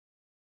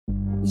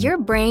Your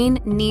brain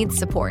needs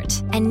support,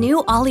 and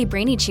new Ollie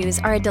Brainy Chews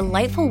are a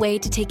delightful way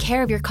to take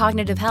care of your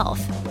cognitive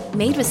health.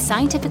 Made with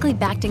scientifically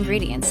backed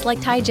ingredients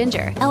like Thai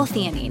ginger,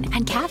 L-theanine,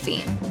 and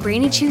caffeine,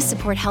 Brainy Chews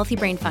support healthy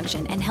brain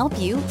function and help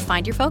you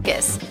find your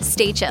focus,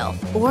 stay chill,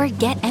 or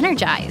get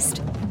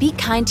energized. Be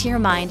kind to your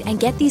mind and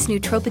get these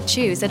nootropic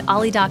chews at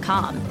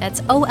ollie.com.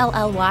 That's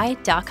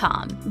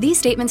OLLY.com. These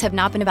statements have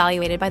not been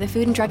evaluated by the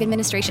Food and Drug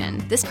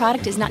Administration. This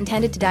product is not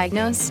intended to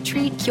diagnose,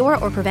 treat, cure,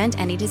 or prevent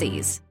any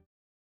disease.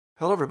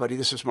 Hello, everybody.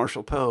 This is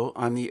Marshall Poe.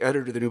 I'm the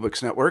editor of the New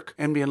Books Network.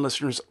 NBN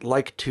listeners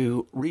like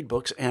to read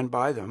books and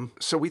buy them.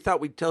 So we thought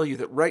we'd tell you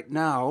that right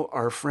now,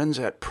 our friends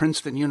at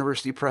Princeton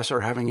University Press are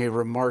having a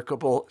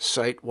remarkable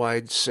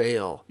site-wide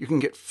sale. You can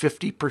get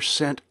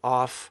 50%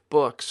 off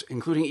books,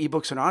 including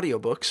ebooks and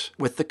audiobooks,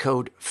 with the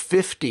code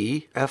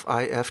 50,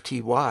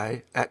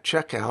 F-I-F-T-Y, at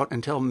checkout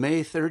until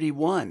May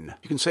 31.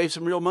 You can save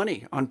some real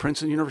money on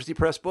Princeton University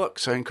Press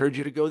books. I encourage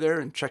you to go there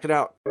and check it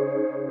out.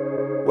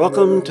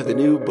 Welcome to the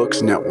New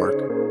Books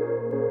Network.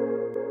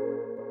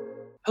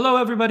 Hello,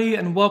 everybody,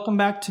 and welcome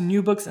back to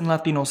New Books in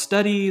Latino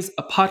Studies,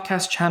 a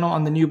podcast channel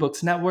on the New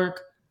Books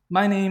Network.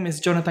 My name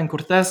is Jonathan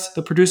Cortez,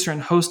 the producer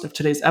and host of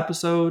today's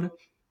episode.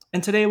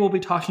 And today we'll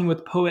be talking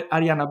with poet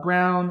Ariana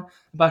Brown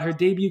about her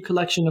debut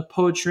collection of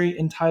poetry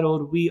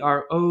entitled We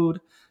Are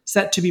Owed,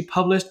 set to be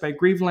published by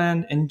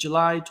Grieveland in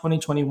July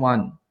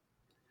 2021.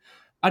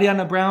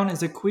 Ariana Brown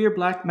is a queer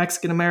Black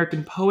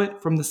Mexican-American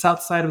poet from the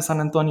south side of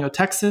San Antonio,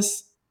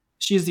 Texas.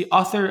 She is the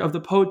author of the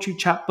poetry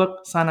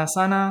chapbook Sana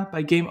Sana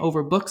by Game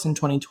Over Books in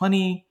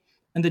 2020,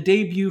 and the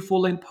debut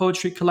full-length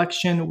poetry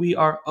collection We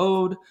Are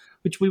Owed,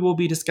 which we will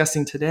be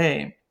discussing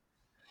today.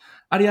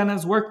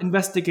 Ariana's work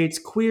investigates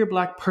queer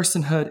Black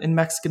personhood in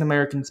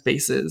Mexican-American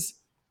spaces,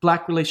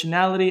 Black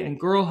relationality and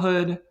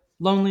girlhood,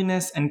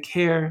 loneliness and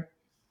care.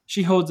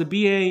 She holds a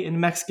BA in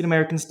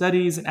Mexican-American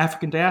Studies and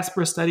African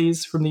Diaspora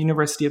Studies from the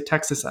University of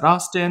Texas at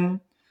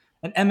Austin,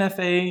 an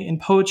MFA in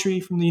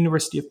poetry from the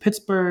University of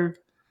Pittsburgh,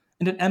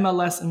 and an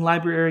MLS in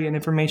Library and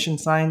Information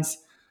Science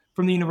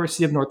from the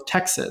University of North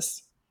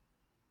Texas.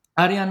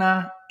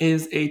 Ariana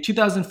is a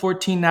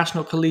 2014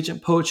 National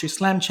Collegiate Poetry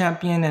Slam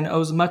champion and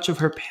owes much of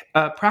her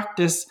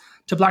practice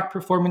to Black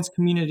performance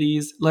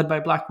communities led by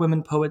Black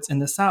women poets in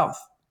the South.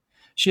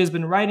 She has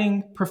been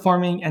writing,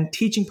 performing, and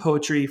teaching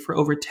poetry for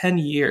over 10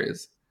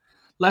 years.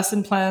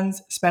 Lesson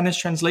plans, Spanish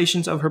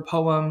translations of her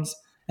poems,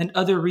 and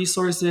other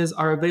resources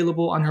are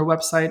available on her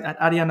website at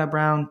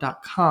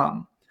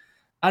arianabrown.com.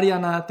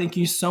 Ariana, thank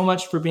you so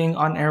much for being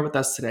on air with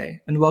us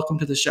today, and welcome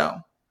to the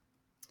show.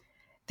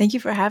 Thank you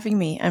for having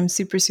me. I'm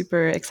super,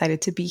 super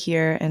excited to be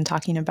here and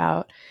talking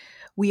about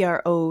We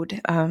Are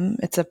Owed.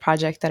 It's a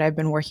project that I've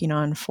been working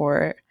on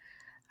for,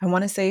 I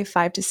want to say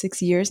 5 to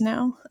 6 years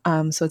now.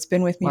 So it's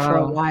been with me for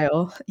a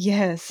while.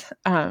 Yes.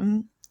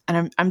 And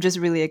I'm just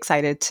really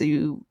excited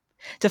to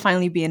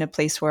finally be in a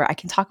place where I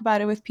can talk about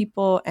it with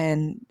people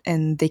and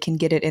they can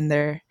get it in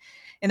their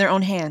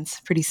own hands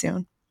pretty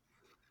soon.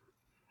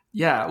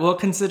 Yeah, well,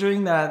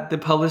 considering that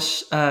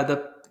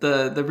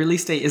the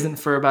release date isn't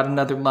for about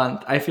another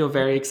month, I feel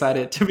very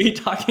excited to be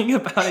talking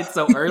about it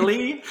so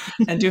early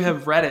and to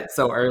have read it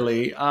so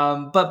early.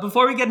 But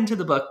before we get into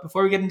the book,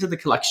 before we get into the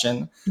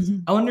collection,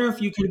 I wonder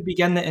if you could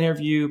begin the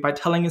interview by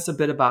telling us a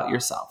bit about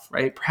yourself,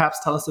 right?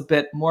 Perhaps tell us a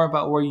bit more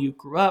about where you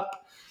grew up,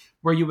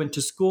 where you went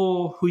to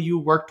school, who you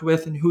worked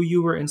with, and who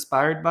you were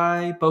inspired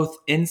by, both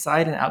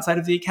inside and outside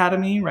of the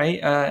academy, right?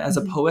 As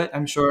a poet,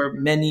 I'm sure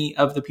many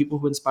of the people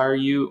who inspire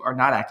you are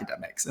not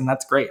academics, and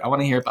that's great. I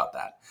want to hear about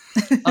that.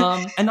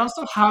 And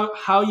also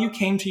how you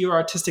came to your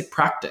artistic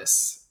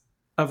practice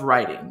of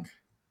writing.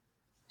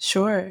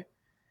 Sure.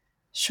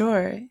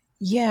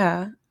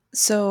 Yeah.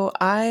 So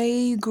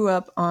I grew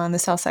up on the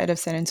south side of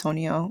San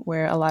Antonio,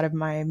 where a lot of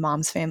my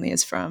mom's family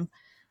is from.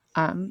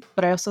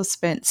 But I also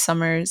spent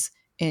summers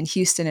in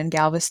Houston and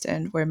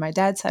Galveston, where my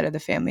dad's side of the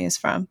family is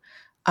from.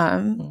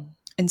 And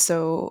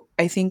so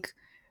I think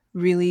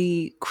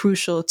really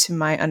crucial to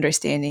my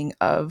understanding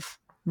of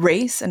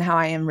race and how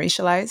I am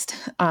racialized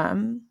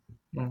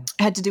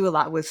had to do a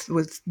lot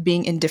with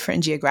being in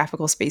different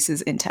geographical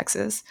spaces in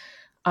Texas.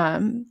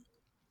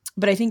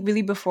 But I think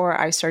really before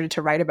I started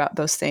to write about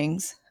those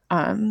things,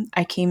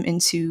 I came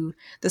into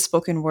the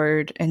spoken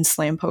word and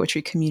slam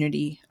poetry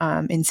community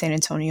in San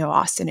Antonio,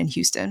 Austin, and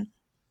Houston.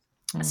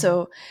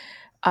 So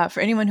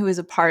for anyone who is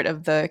a part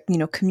of the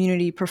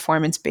community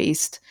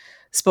performance-based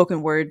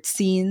spoken word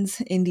scenes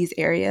in these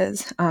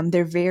areas,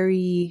 they're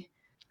very,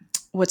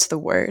 what's the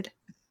word?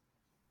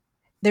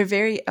 They're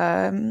very,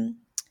 I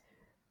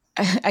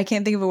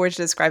can't think of a word to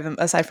describe them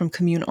aside from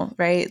communal,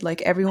 right?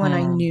 Like everyone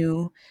I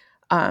knew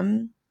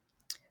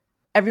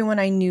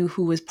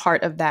who was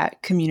part of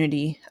that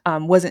community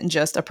wasn't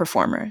just a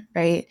performer,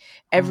 right?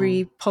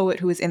 Every poet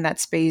who was in that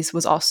space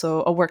was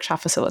also a workshop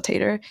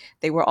facilitator.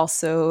 They were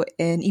also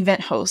an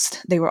event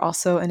host. They were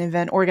also an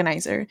event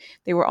organizer.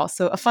 They were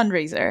also a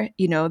fundraiser.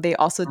 They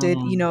also did,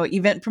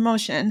 event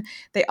promotion.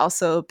 They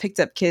also picked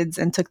up kids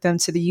and took them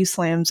to the youth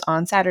slams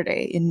on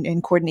Saturday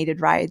in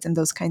coordinated rides and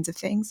those kinds of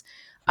things.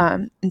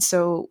 And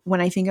so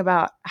when I think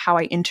about how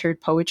I entered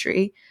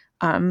poetry,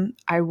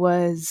 I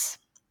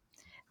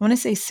want to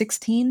say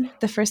 16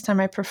 the first time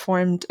I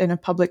performed in a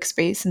public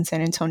space in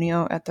San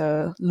Antonio at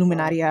the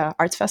Luminaria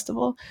Arts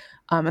Festival.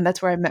 And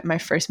that's where I met my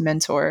first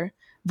mentor,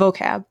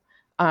 Vocab.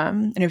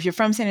 And if you're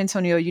from San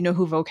Antonio, you know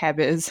who Vocab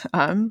is.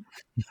 And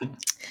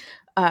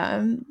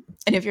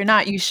if you're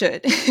not, you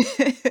should.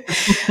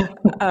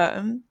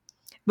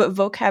 But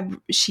Vocab,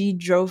 she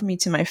drove me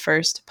to my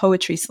first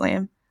poetry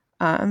slam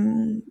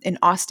in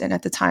Austin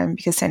at the time,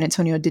 because San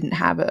Antonio didn't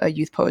have a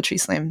youth poetry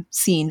slam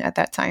scene at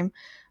that time.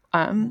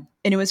 And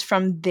it was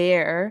from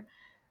there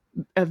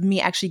of me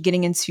actually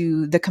getting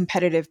into the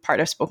competitive part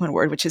of spoken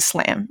word, which is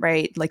slam,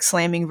 right? Like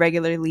slamming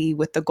regularly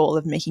with the goal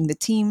of making the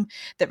team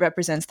that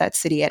represents that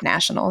city at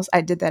nationals.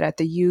 I did that at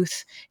the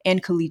youth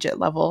and collegiate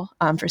level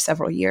for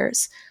several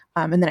years.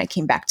 And then I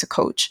came back to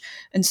coach.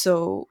 And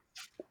so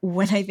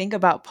when I think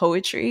about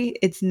poetry,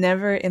 it's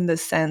never in the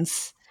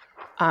sense,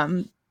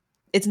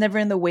 it's never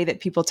in the way that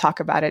people talk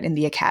about it in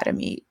the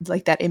academy,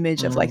 like that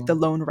image of like the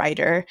lone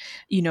writer,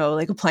 you know,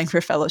 like applying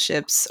for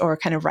fellowships or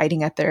kind of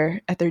writing at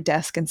their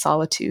desk in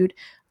solitude.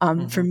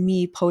 For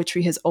me,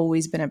 poetry has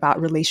always been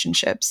about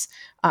relationships.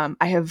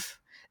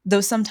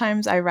 Though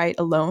sometimes I write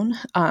alone,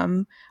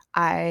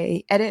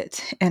 I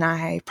edit and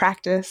I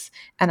practice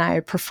and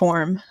I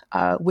perform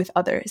with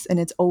others,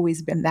 and it's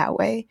always been that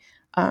way.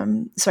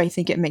 So I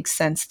think it makes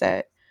sense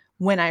that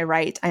when I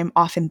write, I'm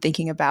often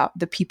thinking about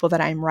the people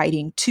that I'm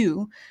writing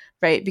to,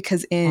 right?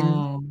 Because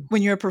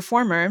when you're a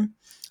performer,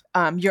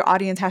 your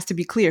audience has to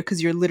be clear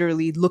because you're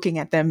literally looking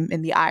at them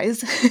in the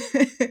eyes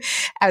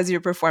as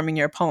you're performing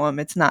your poem.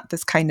 It's not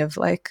this kind of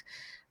like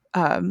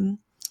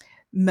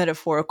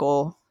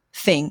metaphorical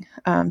thing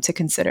to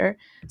consider.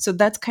 So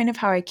that's kind of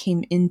how I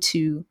came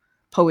into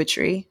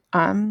poetry.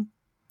 And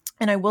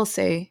I will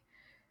say,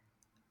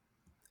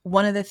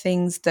 one of the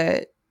things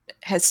that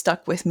has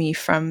stuck with me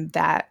from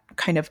that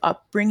kind of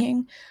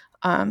upbringing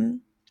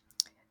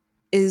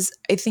is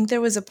I think there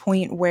was a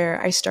point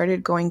where I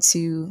started going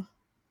to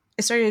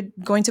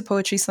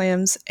poetry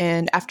slams,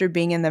 and after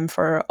being in them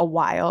for a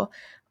while,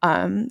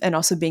 and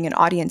also being an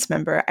audience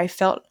member, I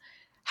felt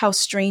how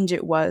strange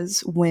it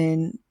was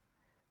when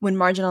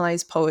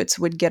marginalized poets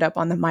would get up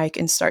on the mic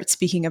and start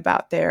speaking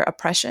about their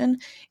oppression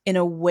in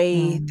a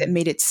way that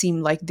made it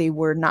seem like they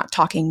were not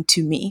talking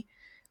to me,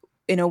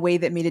 in a way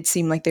that made it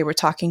seem like they were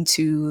talking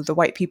to the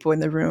white people in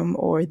the room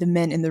or the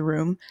men in the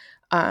room.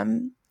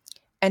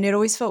 And it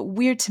always felt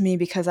weird to me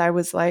because I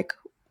was like,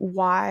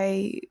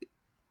 why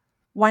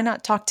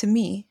not talk to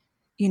me?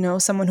 You know,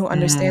 someone who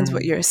understands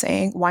what you're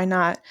saying.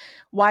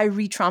 Why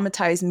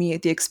re-traumatize me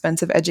at the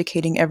expense of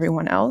educating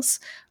everyone else?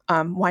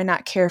 Why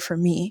not care for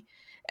me?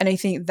 And I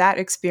think that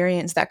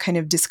experience, that kind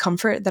of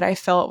discomfort that I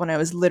felt when I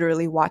was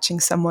literally watching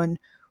someone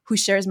who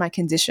shares my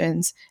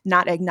conditions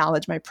not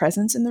acknowledge my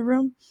presence in the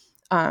room,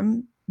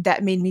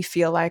 that made me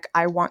feel like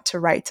I want to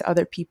write to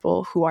other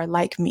people who are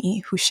like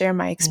me, who share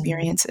my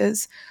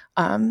experiences,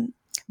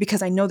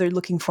 because I know they're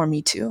looking for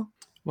me too.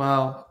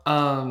 Wow.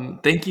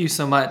 Thank you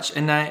so much.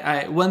 And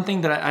I one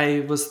thing that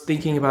I was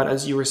thinking about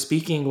as you were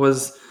speaking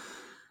was,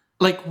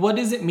 like, what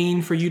does it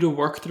mean for you to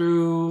work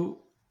through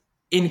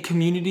in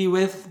community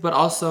with, but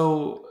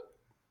also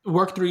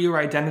work through your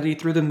identity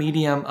through the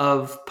medium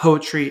of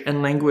poetry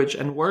and language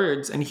and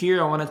words? And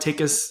here I want to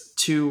take us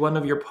to one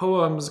of your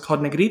poems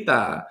called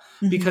Negrita,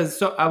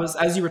 because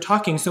as you were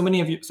talking, so many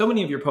of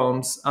your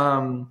poems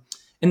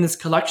in this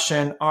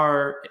collection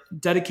are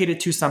dedicated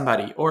to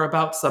somebody or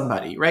about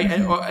somebody, right?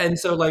 And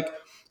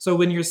so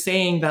when you're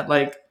saying that,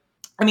 like,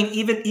 I mean,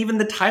 even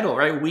the title,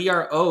 right? We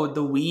are owed.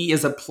 The we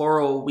is a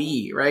plural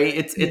we, right?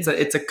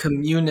 It's a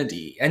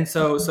community, and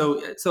so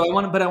I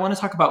want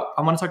to talk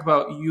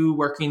about you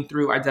working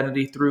through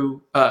identity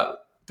through the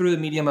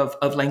medium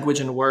of language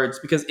and words,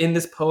 because in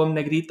this poem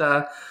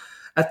Negrita,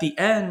 at the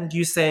end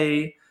you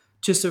say,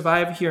 "To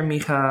survive here,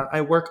 mija,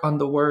 I work on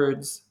the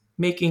words,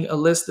 making a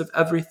list of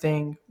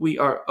everything we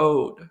are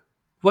owed."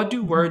 What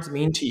do words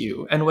mean to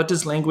you, and what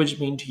does language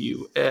mean to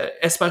you,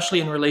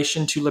 especially in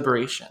relation to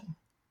liberation?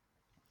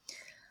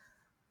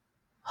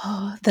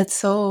 Oh, that's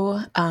so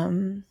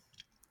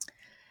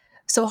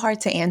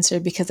hard to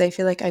answer, because I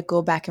feel like I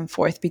go back and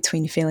forth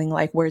between feeling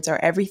like words are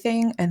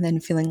everything and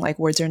then feeling like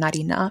words are not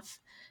enough.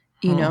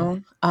 You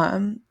know,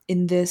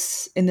 in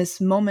this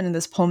moment, in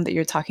this poem that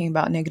you're talking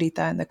about,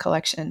 Negrita, in the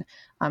collection,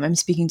 I'm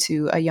speaking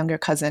to a younger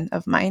cousin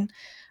of mine.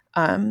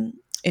 And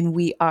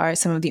we are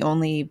some of the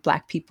only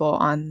Black people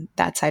on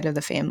that side of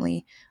the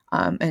family.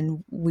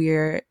 And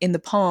we're in the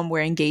poem,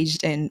 we're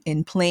engaged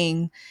in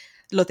playing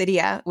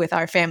loteria with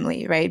our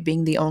family, right?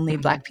 Being the only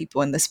Black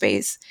people in the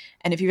space.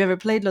 And if you've ever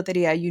played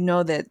loteria, you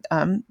know that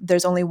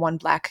there's only one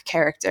Black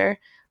character,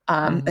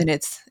 and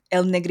it's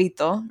El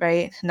Negrito,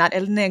 right? Not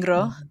El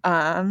Negro,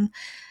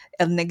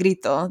 El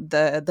Negrito,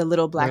 the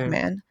little Black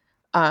man.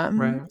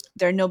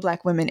 There are no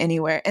Black women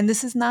anywhere. And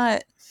this is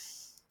not,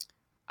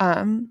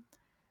 I'm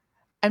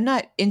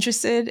not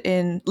interested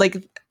in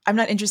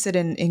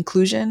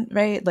inclusion,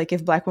 right? Like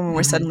if Black women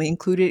were suddenly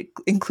included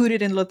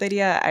in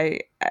loteria, I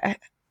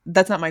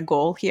that's not my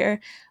goal here.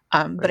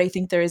 But I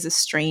think there is a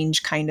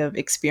strange kind of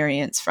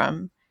experience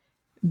from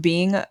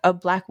being a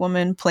Black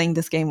woman playing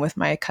this game with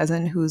my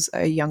cousin, who's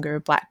a younger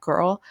Black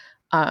girl,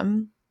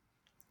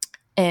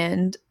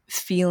 and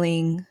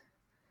feeling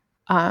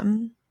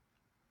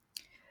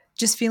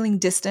just feeling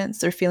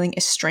distanced or feeling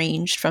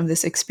estranged from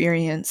this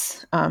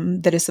experience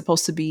that is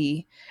supposed to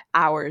be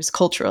ours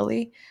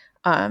culturally.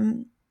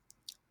 And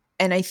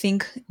I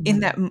think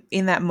in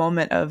that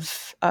moment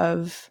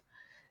of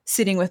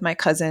sitting with my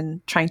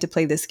cousin, trying to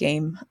play this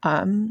game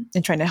and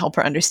trying to help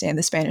her understand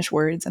the Spanish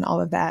words and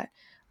all of that,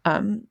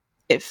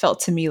 it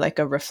felt to me like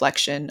a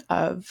reflection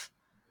of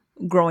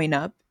growing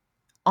up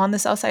on the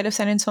south side of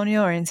San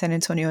Antonio, or in San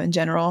Antonio in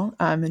general,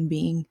 and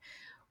being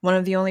one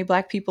of the only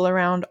Black people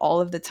around all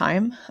of the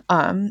time,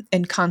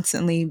 and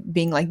constantly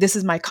being like, this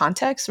is my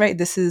context, right?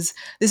 This is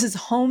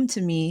home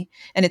to me,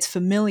 and it's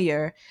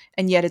familiar,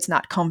 and yet it's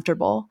not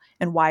comfortable.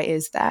 And why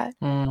is that?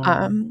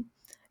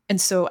 And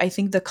so I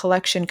think the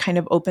collection kind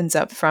of opens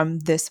up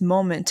from this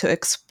moment to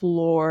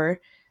explore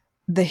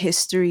the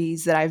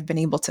histories that I've been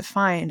able to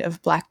find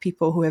of Black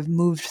people who have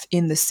moved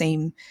in the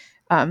same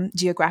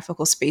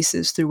geographical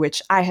spaces through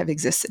which I have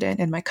existed in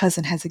and my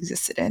cousin has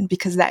existed in,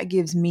 because that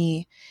gives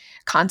me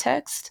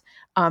context,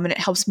 and it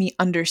helps me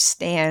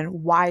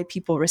understand why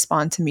people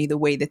respond to me the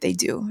way that they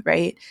do,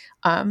 right?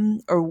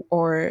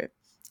 Or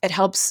it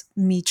helps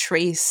me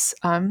trace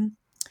an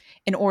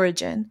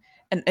origin.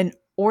 And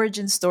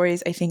origin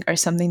stories, I think, are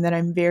something that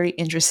I'm very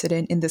interested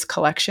in this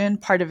collection.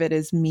 Part of it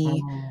is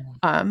me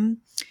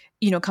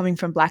coming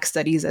from Black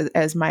studies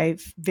as my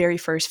very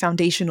first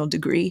foundational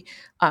degree.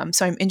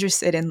 So I'm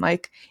interested in,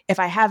 like, if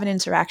I have an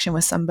interaction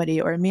with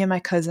somebody, or me and my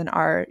cousin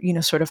are,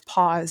 sort of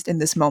paused in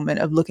this moment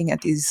of looking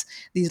at these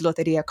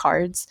Loteria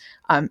cards,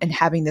 and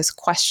having this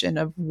question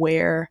of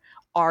where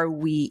are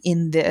we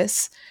in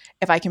this?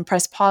 If I can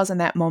press pause in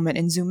that moment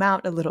and zoom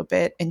out a little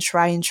bit and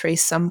try and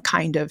trace some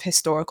kind of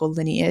historical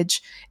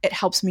lineage, it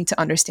helps me to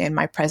understand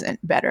my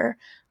present better.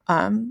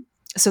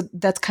 So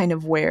that's kind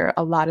of where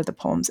a lot of the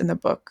poems in the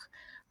book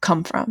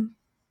come from.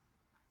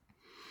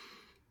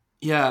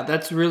 Yeah,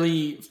 that's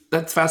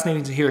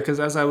fascinating to hear,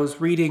 because as I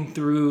was reading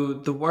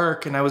through the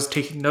work and I was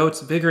taking notes,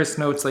 vigorous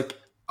notes, like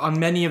on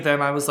many of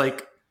them, I was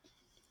like,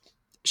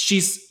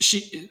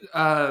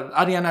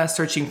 Ariana is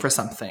searching for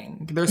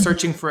something. They're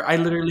searching for, I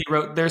literally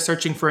wrote, they're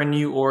searching for a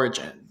new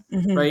origin,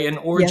 right? An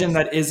origin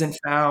that isn't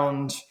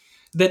found,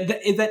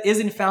 that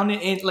isn't found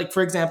in, like,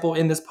 for example,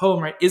 in this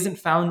poem, right, isn't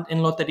found in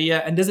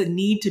Loteria and doesn't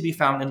need to be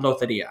found in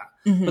Loteria.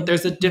 But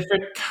there's a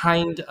different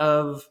kind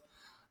of,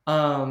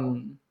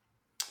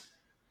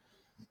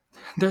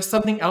 there's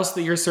something else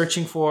that you're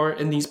searching for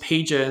in these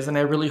pages. And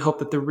I really hope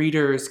that the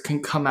readers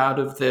can come out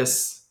of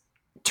this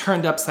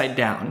turned upside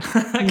down,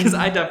 because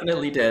I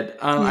definitely did.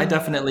 I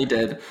definitely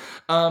did.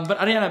 But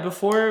Ariana,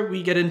 before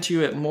we get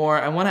into it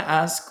more, I want to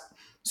ask,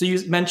 so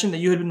you mentioned that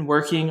you had been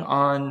working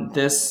on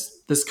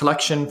this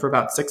collection for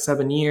about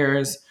 6-7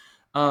 years.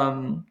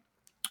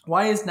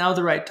 Why is now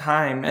the right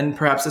time? And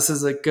perhaps this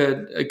is a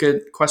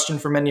good question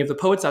for many of the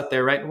poets out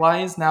there, right?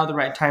 Why is now the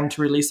right time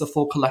to release a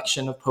full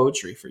collection of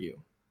poetry for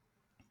you?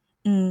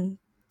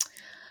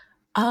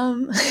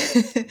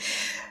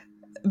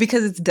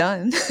 Because it's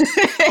done.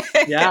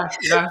 Yeah.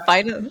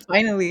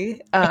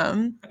 Finally.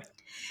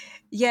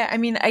 Yeah, I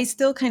mean, I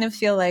still kind of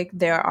feel like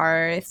there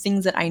are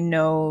things that I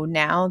know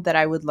now that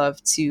I would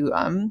love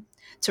to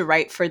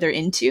write further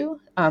into.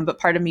 But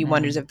part of me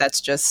wonders if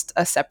that's just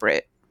a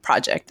separate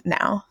project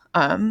now.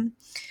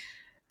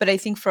 But I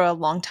think for a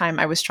long time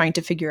I was trying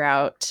to figure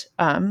out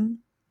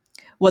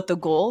what the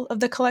goal of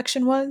the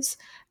collection was.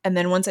 And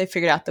then once I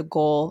figured out the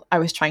goal, I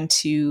was trying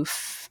to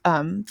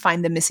find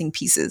the missing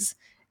pieces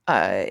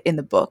in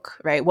the book,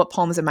 right? What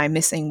poems am I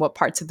missing? What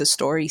parts of the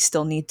story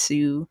still need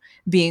to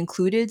be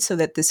included so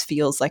that this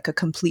feels like a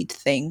complete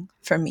thing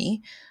for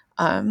me?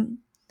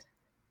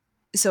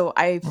 So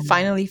I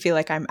finally feel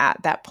like I'm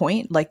at that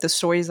point. Like, the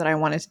stories that I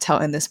wanted to tell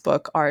in this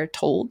book are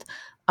told.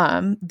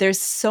 There's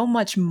so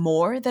much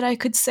more that I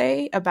could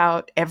say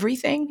about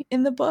everything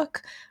in the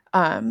book.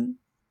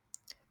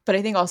 But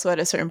I think also at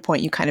a certain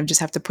point, you kind of just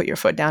have to put your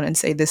foot down and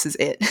say, this is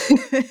it.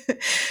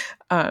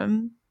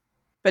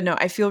 But no,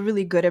 I feel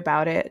really good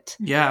about it.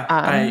 Yeah,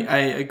 I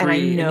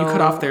agree. And you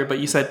cut off there, but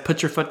you said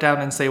put your foot down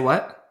and say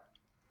what?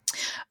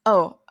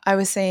 Oh, I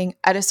was saying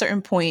at a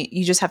certain point,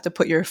 you just have to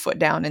put your foot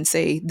down and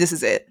say, this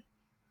is it.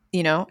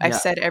 I've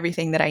said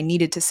everything that I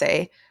needed to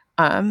say.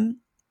 And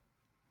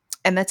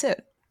that's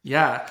it.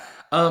 Yeah.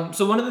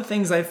 So one of the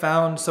things I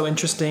found so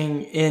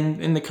interesting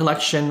in the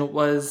collection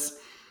was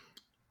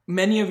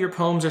many of your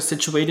poems are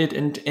situated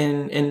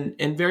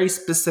in very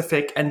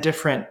specific and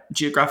different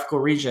geographical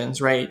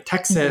regions, right?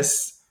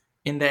 Texas,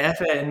 in the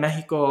DF, in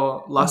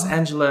Mexico, Los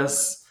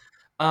Angeles.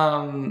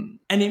 And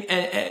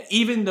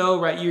even though,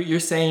 right, you're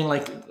saying,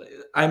 like,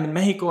 I'm in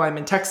Mexico, I'm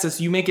in Texas,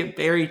 you make it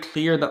very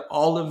clear that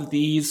all of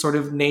these sort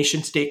of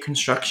nation-state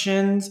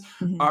constructions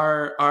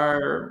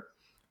are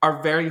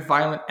very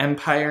violent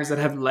empires that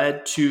have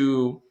led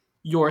to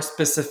your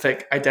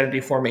specific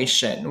identity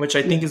formation, which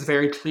I think is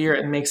very clear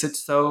and makes it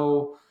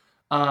so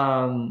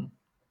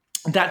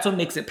that's what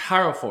makes it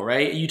powerful,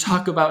 right? You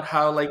talk about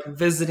how like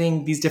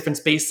visiting these different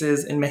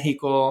spaces in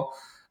Mexico,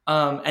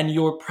 and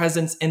your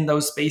presence in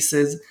those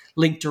spaces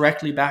linked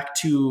directly back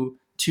to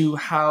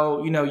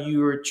how you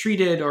were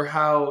treated or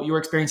how your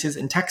experiences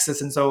in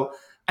Texas. And so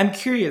I'm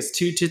curious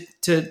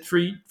for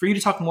you to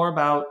talk more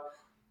about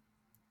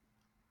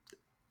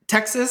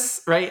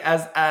Texas, right?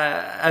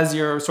 As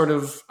your sort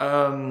of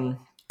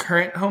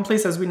current home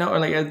place, as we know, or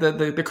like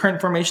the current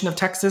formation of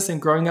Texas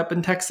and growing up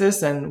in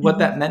Texas and what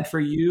that meant for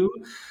you,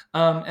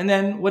 and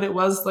then what it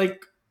was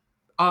like.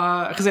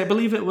 Because I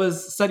believe it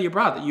was study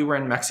abroad that you were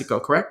in Mexico,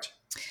 correct?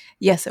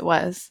 Yes, it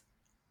was.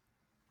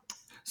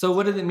 So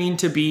what did it mean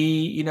to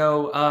be,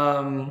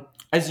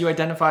 as you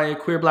identify a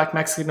queer Black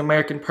Mexican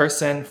American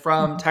person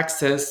from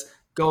Texas,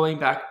 going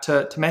back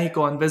to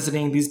Mexico and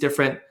visiting these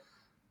different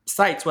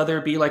sites, whether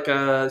it be like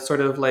a sort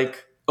of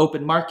like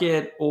open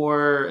market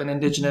or an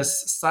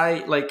indigenous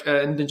site, like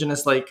an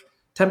indigenous like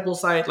temple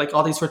site, like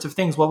all these sorts of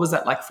things. What was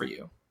that like for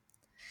you?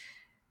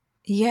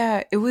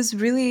 Yeah, it was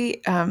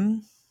really,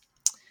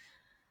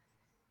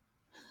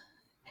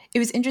 it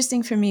was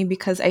interesting for me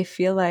because I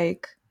feel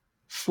like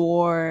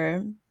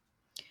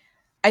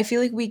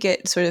we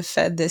get sort of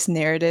fed this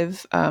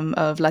narrative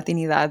of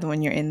Latinidad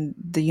when you're in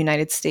the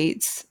United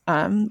States,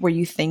 where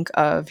you think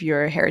of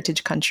your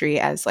heritage country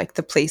as like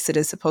the place that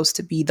is supposed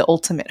to be the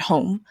ultimate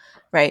home,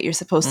 right? You're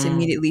supposed to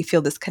immediately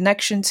feel this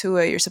connection to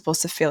it. You're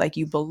supposed to feel like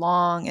you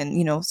belong,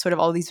 and sort of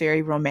all these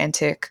very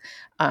romantic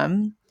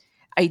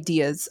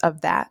ideas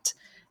of that.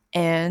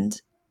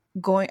 And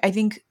I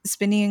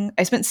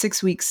spent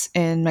 6 weeks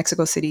in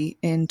Mexico City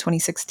in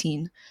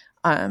 2016,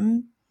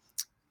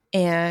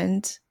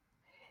 and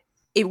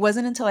it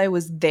wasn't until I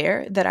was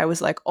there that I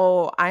was like,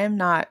 oh, I am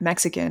not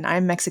Mexican.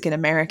 I'm Mexican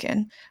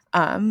American.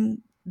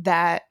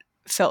 That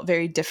felt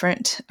very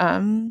different.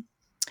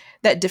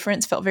 That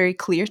difference felt very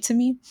clear to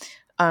me.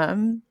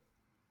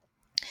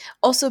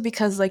 Also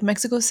because like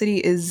Mexico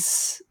City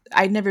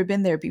I'd never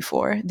been there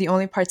before. The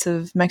only parts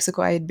of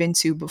Mexico I had been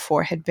to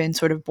before had been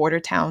sort of border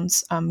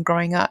towns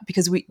growing up,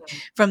 because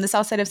from the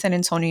south side of San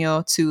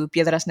Antonio to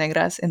Piedras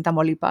Negras in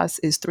Tamaulipas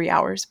is 3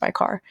 hours by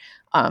car.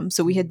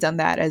 So we had done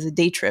that as a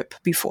day trip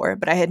before,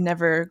 but I had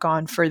never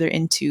gone further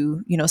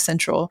into,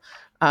 central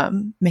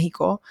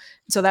Mexico.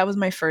 So that was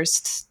my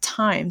first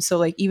time. So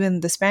like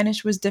even the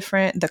Spanish was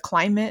different. The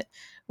climate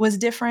was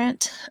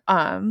different.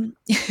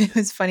 It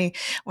was funny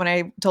when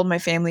I told my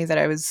family that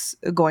I was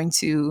going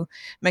to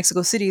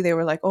Mexico City. They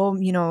were like, "Oh,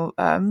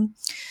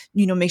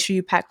 make sure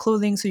you pack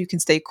clothing so you can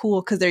stay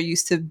cool," because they're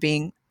used to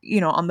being,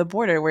 on the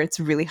border where it's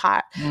really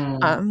hot.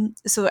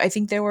 So I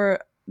think there were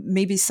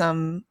maybe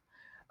some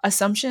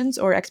assumptions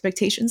or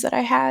expectations that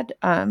I had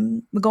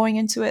going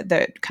into it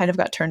that kind of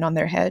got turned on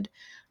their head.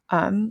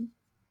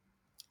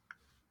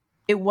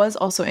 It was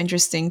also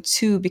interesting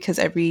too because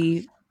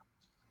every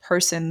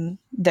person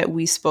that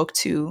we spoke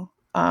to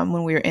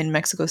when we were in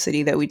Mexico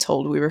City that we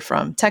told we were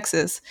from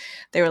Texas,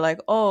 they were like,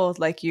 oh,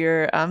 like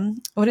you're,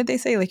 what did they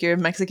say? Like you're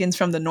Mexicans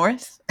from the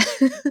north,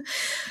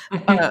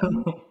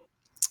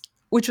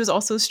 which was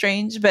also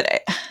strange.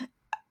 But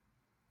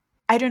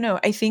I don't know.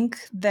 I think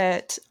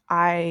that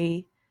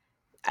I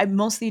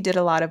mostly did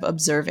a lot of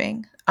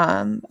observing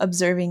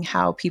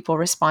how people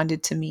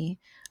responded to me,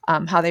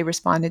 how they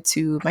responded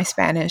to my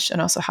Spanish, and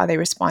also how they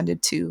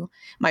responded to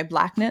my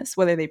Blackness,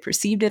 whether they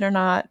perceived it or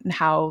not, and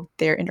how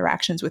their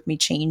interactions with me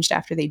changed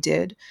after they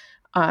did.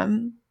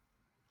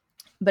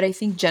 But I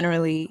think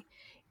generally,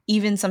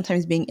 even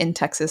sometimes being in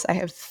Texas, I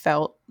have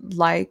felt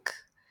like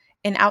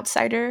an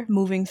outsider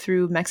moving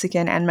through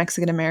Mexican and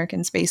Mexican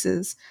American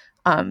spaces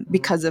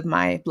because of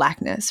my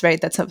Blackness, right?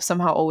 That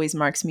somehow always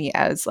marks me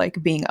as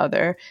like being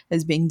other,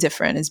 as being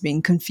different, as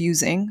being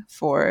confusing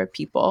for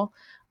people.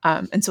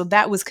 And so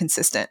that was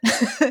consistent.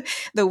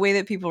 The way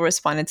that people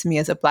responded to me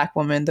as a Black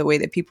woman, the way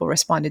that people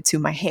responded to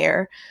my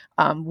hair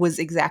was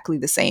exactly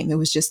the same. It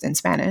was just in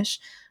Spanish.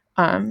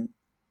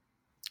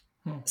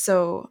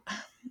 So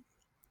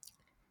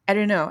I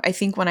don't know. I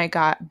think when I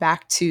got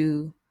back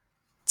to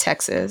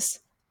Texas,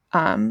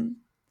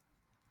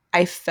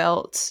 I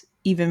felt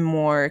even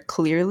more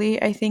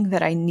clearly, I think,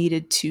 that I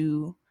needed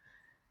to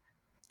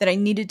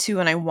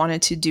and I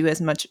wanted to do as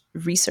much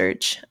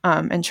research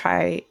and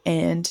try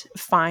and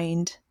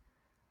find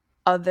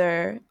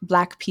other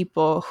Black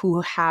people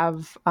who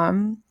have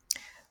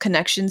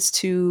connections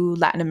to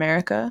Latin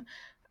America,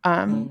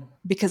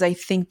 because I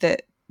think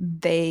that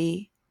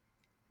they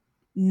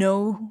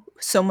know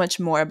so much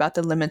more about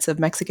the limits of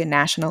Mexican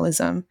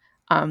nationalism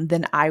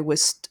than I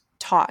was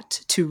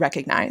taught to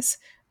recognize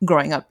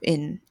growing up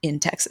in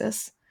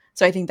Texas.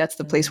 So I think that's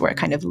the place where it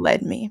kind of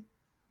led me.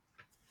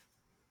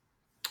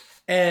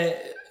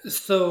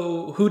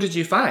 So who did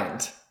you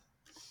find?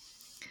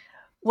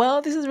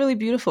 Well, this is really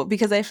beautiful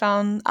because I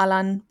found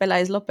Alan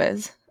Peláez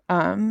López.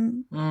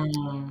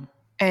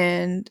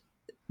 And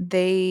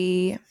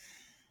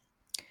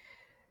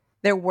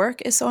their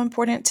work is so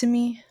important to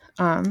me,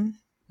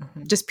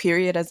 just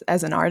period,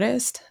 as an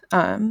artist.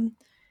 I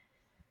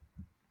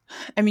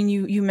mean,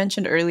 you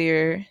mentioned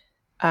earlier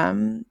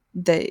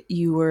that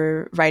you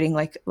were writing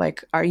like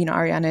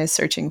Ariana is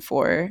searching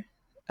for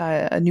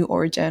a new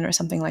origin or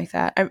something like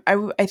that.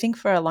 I think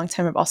for a long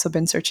time I've also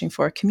been searching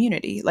for a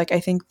community. Like I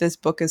think this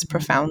book is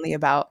profoundly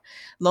about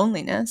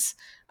loneliness,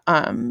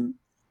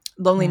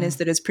 loneliness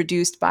that is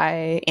produced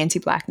by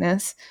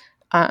anti-Blackness,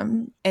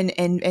 and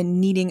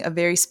needing a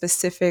very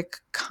specific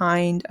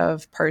kind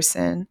of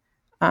person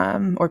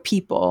or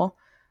people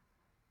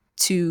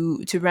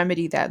to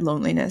remedy that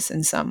loneliness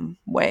in some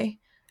way.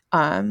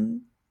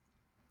 And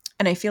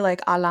I feel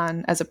like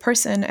Alan as a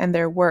person and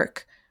their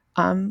work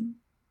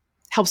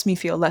helps me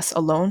feel less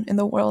alone in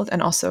the world,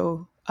 and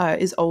also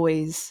is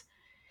always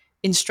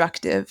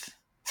instructive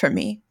for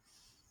me.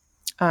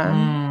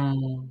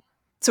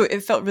 So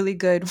it felt really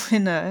good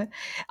when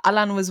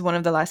Alan was one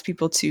of the last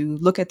people to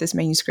look at this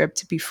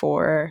manuscript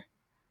before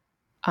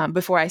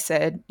I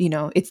said,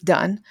 it's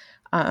done.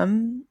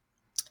 And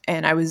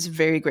I was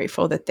very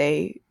grateful that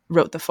they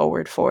wrote the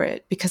foreword for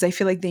it, because I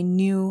feel like they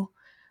knew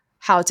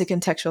how to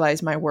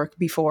contextualize my work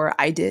before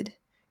I did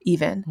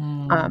even.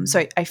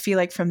 So I feel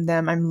like from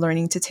them, I'm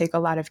learning to take a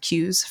lot of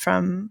cues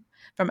from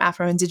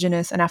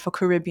Afro-Indigenous and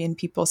Afro-Caribbean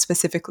people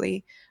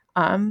specifically.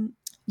 And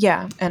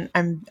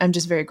I'm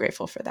just very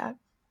grateful for that.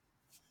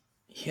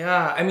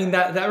 Yeah, I mean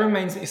that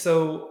reminds me.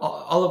 So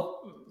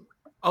all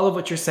of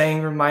what you're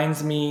saying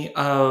reminds me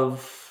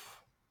of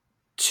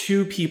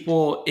two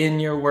people in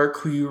your work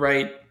who you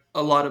write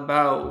a lot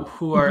about,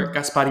 who are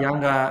Gaspar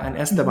Yanga and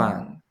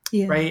Esteban,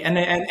 right?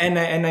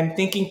 And I'm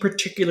thinking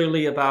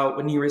particularly about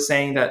when you were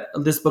saying that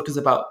this book is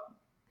about,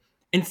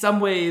 in some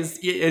ways,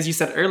 as you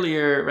said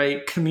earlier,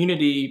 right,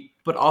 community,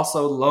 but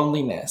also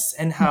loneliness,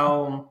 and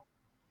how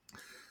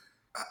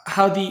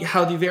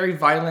the very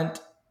violent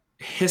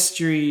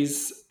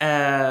histories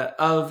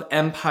of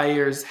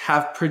empires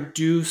have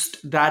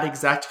produced that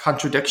exact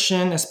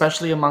contradiction,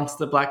 especially amongst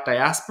the Black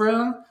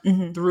diaspora,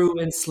 through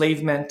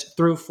enslavement,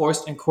 through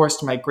forced and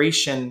coerced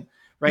migration,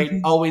 right?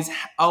 Always,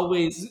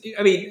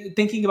 I mean,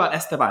 thinking about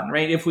Esteban,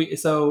 right? I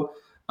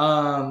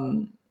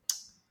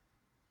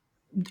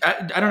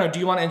don't know. Do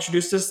you want to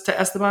introduce this to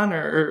Esteban,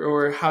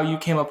 or how you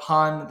came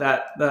upon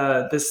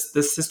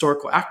this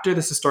historical actor,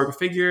 this historical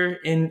figure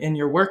in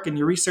your work and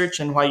your research,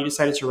 and why you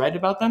decided to write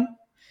about them?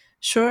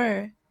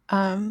 Sure.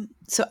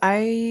 So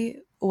I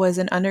was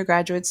an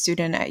undergraduate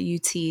student at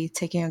UT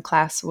taking a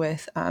class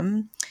with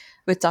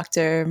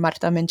Dr.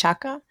 Marta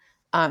Menchaca,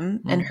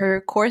 and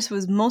her course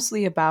was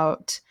mostly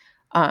about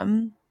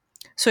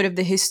sort of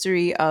the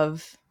history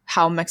of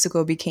how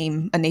Mexico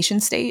became a nation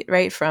state,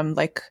 right? From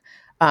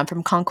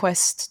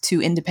conquest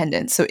to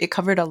independence. So it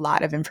covered a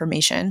lot of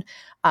information.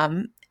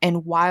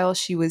 And while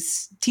she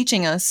was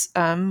teaching us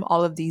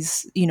all of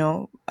these,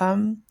 all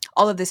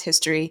of this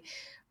history,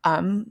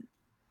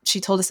 she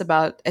told us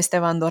about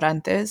Esteban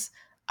Dorantes,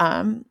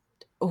 who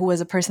was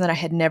a person that I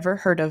had never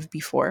heard of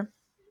before,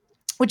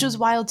 which was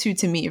wild too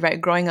to me, right?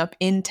 Growing up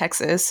in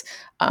Texas,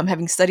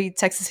 having studied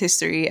Texas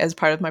history as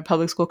part of my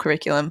public school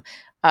curriculum,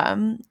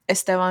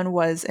 Esteban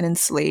was an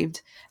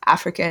enslaved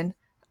African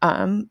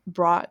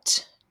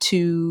brought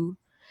to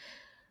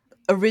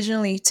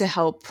originally to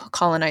help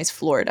colonize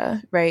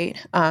Florida, right?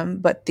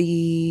 But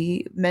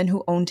the men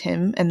who owned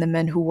him and the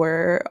men who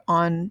were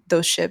on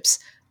those ships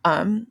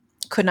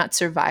could not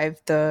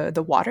survive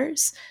the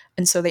waters.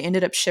 And so they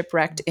ended up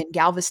shipwrecked in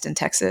Galveston,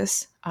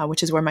 Texas,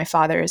 which is where my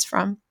father is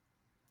from.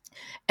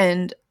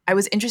 And I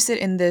was interested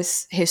in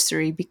this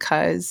history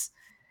because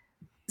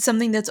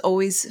something that's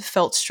always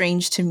felt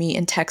strange to me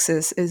in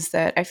Texas is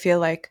that I feel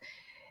like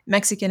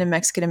Mexican and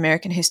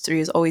Mexican-American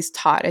history is always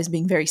taught as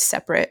being very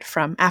separate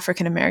from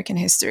African-American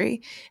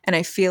history. And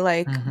I feel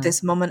like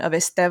this moment of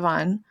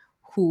Esteban,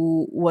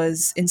 who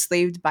was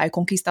enslaved by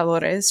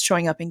conquistadores,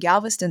 showing up in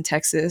Galveston,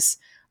 Texas,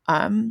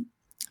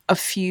 a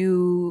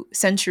few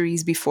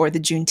centuries before the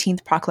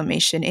Juneteenth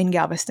proclamation in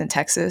Galveston,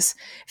 Texas,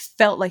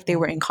 felt like they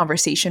were in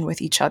conversation with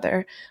each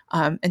other.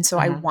 And so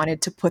I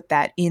wanted to put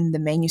that in the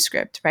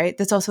manuscript, right?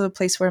 That's also a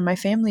place where my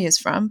family is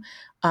from.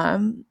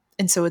 And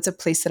so it's a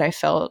place that I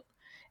felt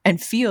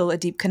and feel a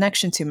deep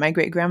connection to. My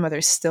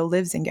great-grandmother still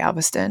lives in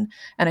Galveston,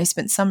 and I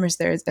spent summers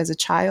there as a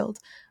child.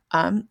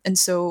 And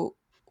so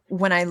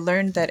when I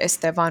learned that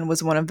Esteban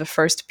was one of the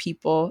first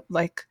people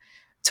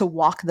to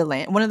walk the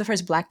land, one of the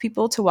first Black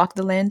people to walk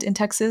the land in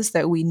Texas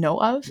that we know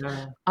of,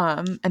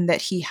 and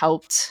that he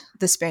helped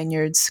the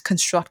Spaniards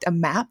construct a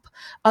map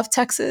of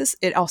Texas,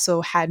 it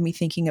also had me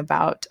thinking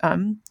about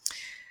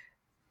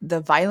the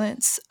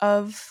violence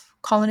of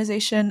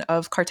colonization,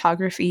 of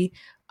cartography,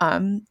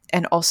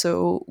 and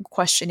also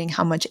questioning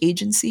how much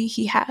agency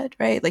he had,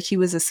 right? Like he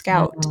was a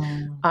scout.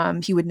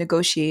 He would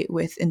negotiate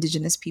with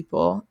indigenous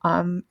people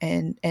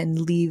and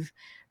leave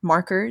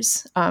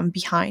markers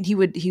behind.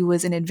 He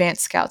was an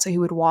advanced scout, so he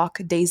would walk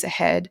days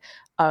ahead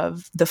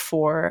of the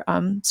four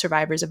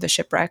survivors of the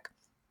shipwreck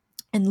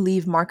and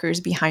leave markers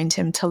behind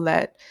him to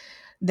let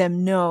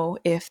them know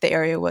if the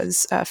area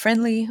was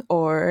friendly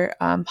or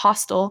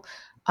hostile.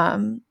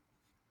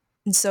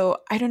 And so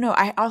I don't know.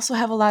 I also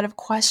have a lot of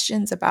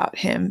questions about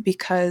him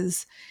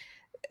because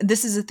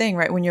this is the thing,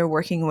 right? When you're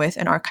working with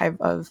an archive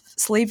of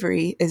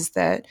slavery, is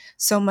that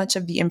so much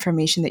of the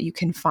information that you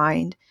can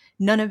find,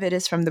 none of it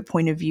is from the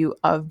point of view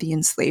of the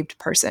enslaved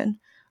person.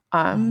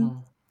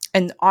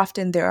 And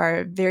often there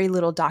are very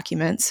little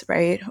documents,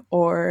 right?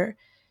 Or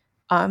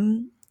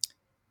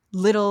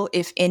little,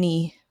 if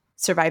any,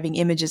 surviving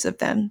images of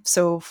them.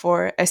 So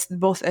for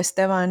both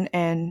Esteban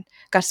and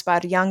Gaspar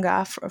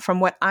Yanga, from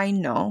what I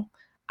know,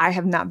 I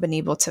have not been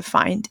able to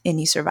find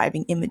any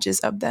surviving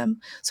images of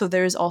them. So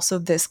there's also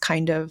this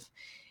kind of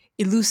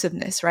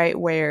elusiveness, right?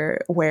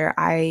 Where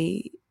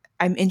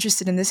I'm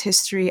interested in this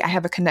history, I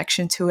have a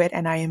connection to it,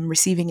 and I am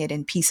receiving it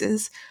in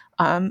pieces.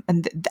 I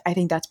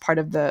think that's part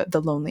of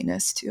the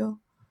loneliness too.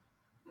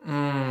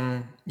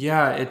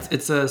 Yeah,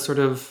 it's a sort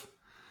of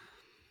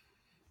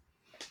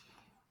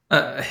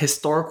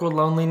historical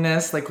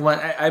loneliness. Like when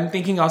I'm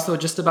thinking also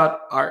just about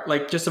art,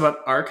 like just about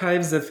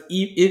archives. If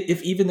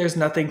even there's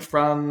nothing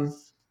from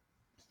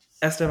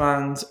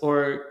Esteban's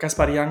or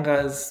Gaspar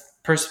Yanga's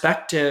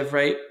perspective,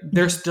 right?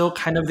 They're still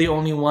kind of the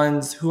only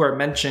ones who are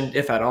mentioned,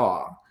 if at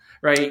all,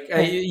 right?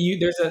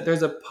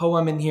 There's a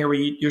poem in here where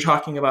you're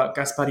talking about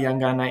Gaspar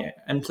Yanga,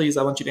 and please,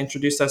 I want you to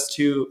introduce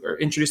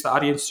the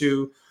audience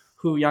to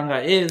who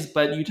Yanga is.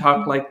 But you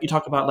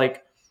talk about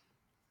like,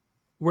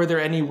 were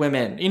there any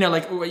women? You know,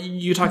 like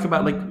you talk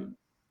about like,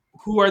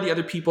 who are the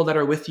other people that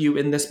are with you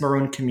in this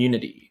Maroon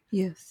community?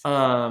 Yes.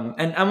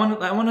 And I want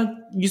to.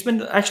 You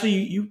spend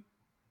actually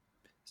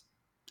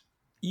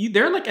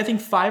there are like, I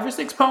think 5 or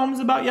 6 poems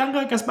about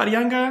Yanga, Gaspar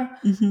Yanga.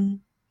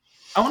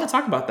 I want to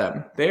talk about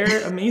them.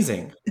 They're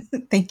amazing.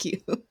 Thank you.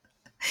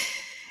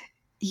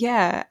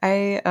 Yeah,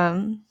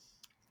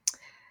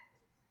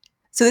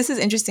 so this is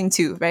interesting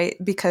too, right?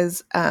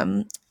 Because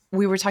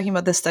we were talking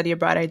about the study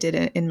abroad I did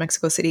in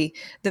Mexico City.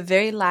 The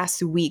very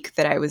last week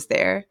that I was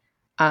there,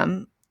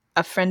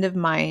 a friend of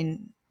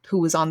mine who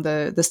was on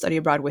the study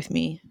abroad with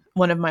me,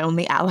 one of my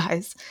only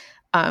allies,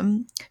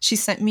 she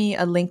sent me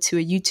a link to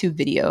a YouTube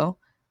video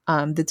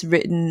that's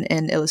written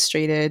and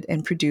illustrated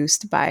and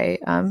produced by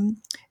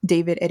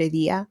David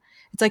Heredia.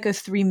 It's like a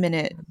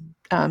 3-minute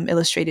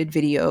illustrated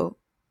video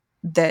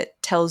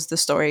that tells the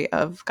story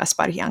of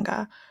Gaspar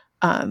Yanga.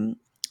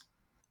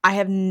 I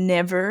have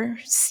never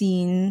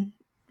seen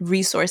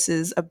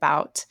resources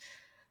about,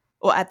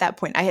 well, at that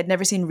point, I had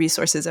never seen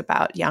resources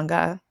about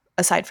Yanga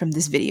aside from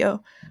this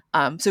video.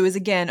 So it was,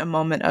 again, a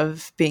moment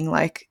of being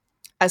like,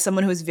 as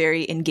someone who is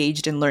very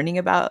engaged in learning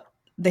about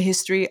the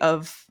history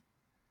of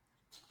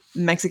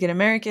Mexican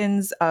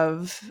Americans,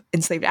 of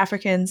enslaved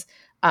Africans,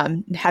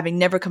 having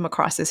never come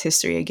across this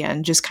history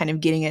again, just kind of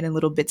getting it in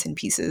little bits and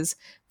pieces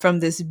from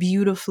this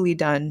beautifully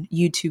done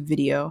YouTube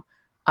video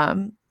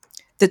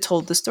that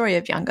told the story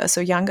of Yanga.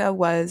 So Yanga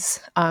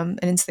was an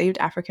enslaved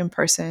African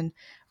person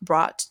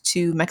brought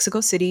to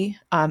Mexico City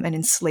and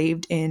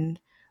enslaved in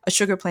a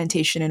sugar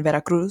plantation in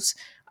Veracruz.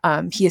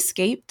 He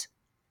escaped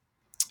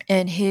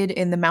and hid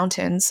in the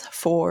mountains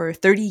for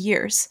 30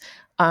 years.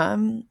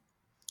 In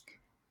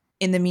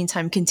the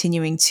meantime,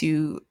 continuing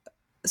to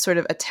sort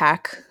of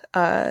attack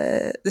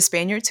the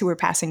Spaniards who were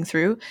passing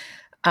through.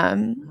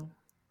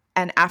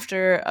 And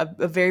after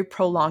a very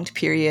prolonged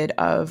period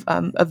of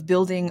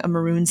building a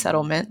Maroon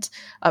settlement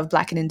of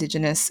Black and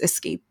Indigenous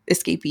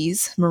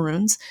escapees,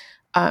 Maroons,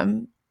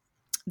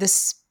 the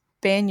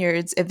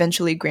Spaniards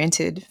eventually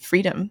granted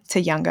freedom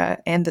to Yanga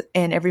and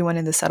everyone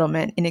in the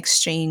settlement in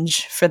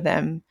exchange for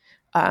them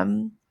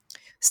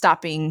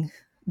stopping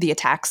the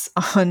attacks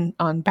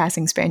on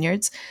passing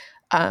Spaniards.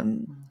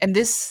 And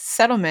this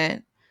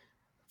settlement,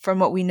 from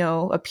what we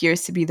know,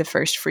 appears to be the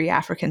first free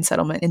African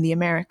settlement in the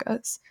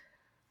Americas.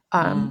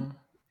 And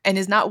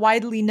is not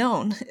widely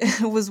known.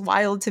 It was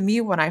wild to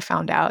me when I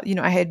found out. You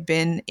know, I had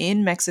been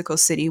in Mexico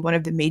City, one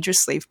of the major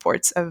slave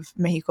ports of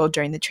Mexico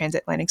during the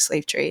transatlantic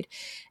slave trade,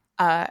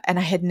 and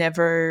I had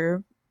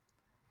never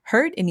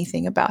heard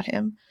anything about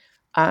him.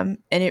 And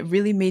it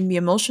really made me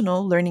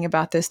emotional learning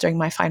about this during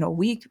my final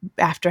week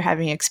after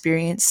having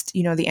experienced,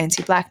 you know, the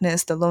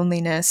anti-Blackness, the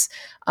loneliness,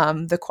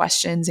 the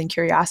questions and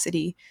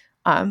curiosity.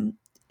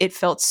 It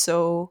felt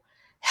so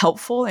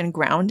helpful and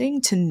grounding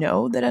to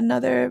know that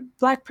another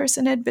Black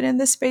person had been in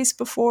this space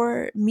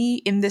before me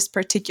in this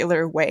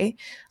particular way.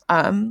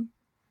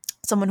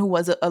 Someone who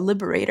was a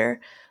liberator.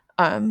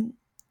 And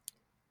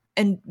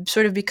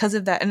sort of because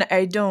of that, and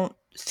I don't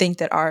think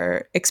that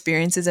our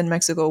experiences in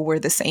Mexico were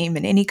the same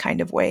in any kind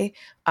of way.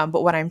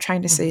 But what I'm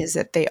trying to say is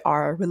that they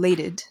are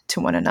related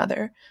to one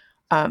another.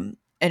 And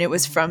it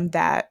was from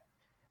that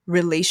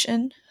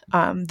relation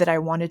that I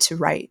wanted to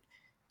write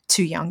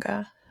to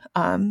Yanga.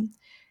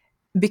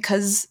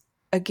 Because,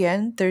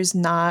 again, there's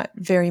not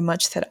very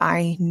much that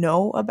I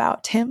know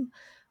about him.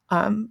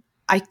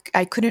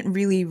 I couldn't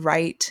really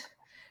write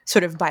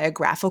sort of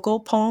biographical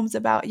poems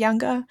about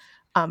Yanga,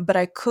 but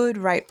I could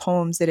write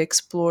poems that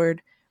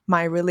explored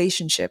my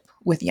relationship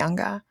with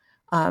Yanga.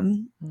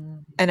 And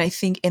I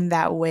think in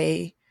that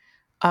way,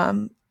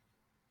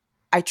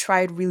 I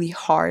tried really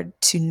hard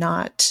to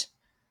not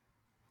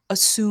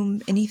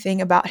assume anything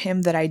about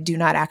him that I do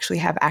not actually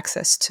have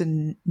access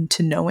to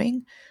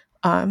knowing.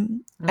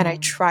 And I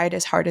tried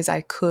as hard as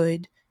I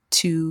could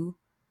to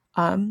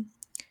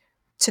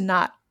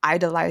not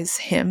idolize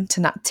him,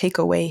 to not take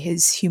away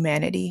his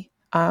humanity,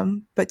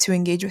 but to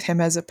engage with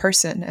him as a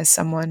person, as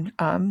someone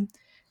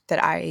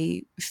that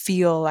I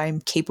feel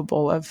I'm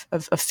capable of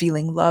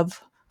feeling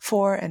love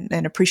for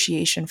and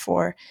appreciation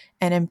for,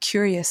 and am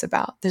curious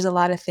about. There's a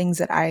lot of things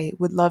that I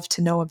would love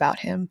to know about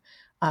him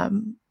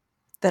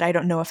that I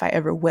don't know if I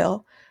ever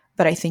will,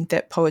 but I think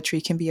that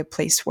poetry can be a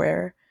place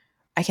where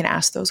I can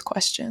ask those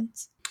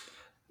questions.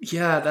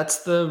 Yeah,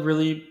 that's the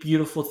really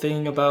beautiful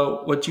thing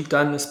about what you've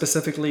done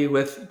specifically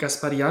with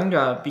Gaspar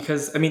Yanga,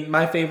 because I mean,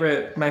 my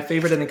favorite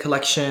in the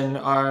collection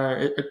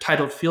are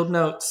titled Field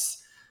Notes,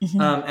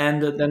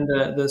 and then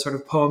the sort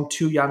of poem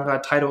to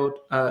Yanga titled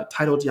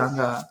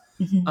Yanga.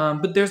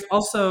 But there's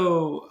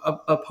also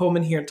a poem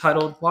in here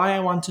titled Why I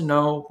Want to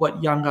Know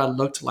What Yanga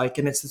Looked Like,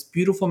 and it's this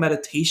beautiful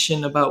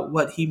meditation about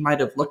what he might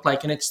have looked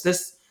like, and it's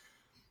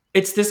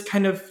this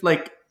kind of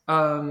like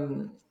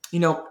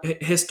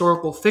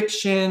historical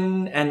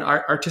fiction and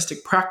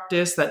artistic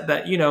practice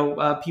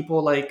that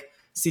people like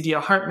C.D.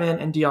 Hartman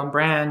and Dion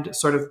Brand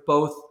sort of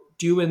both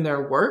do in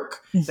their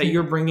work that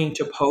you're bringing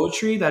to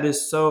poetry that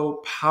is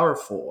so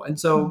powerful. And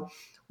so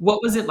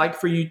what was it like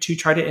for you to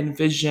try to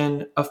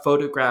envision a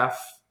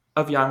photograph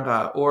of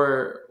Yanga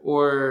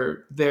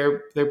or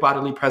their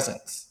bodily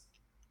presence?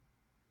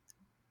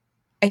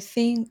 I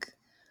think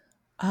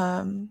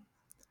we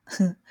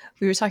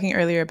were talking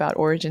earlier about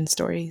origin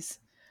stories.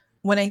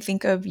 When I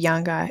think of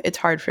Yanga, it's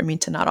hard for me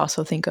to not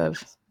also think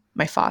of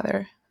my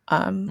father,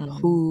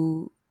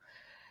 who,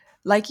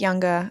 like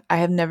Yanga, I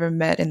have never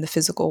met in the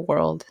physical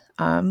world,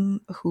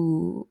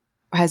 who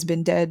has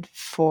been dead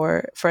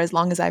for as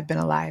long as I've been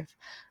alive,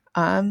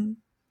 and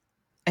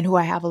who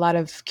I have a lot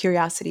of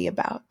curiosity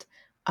about.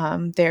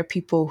 There are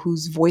people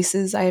whose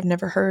voices I have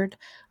never heard,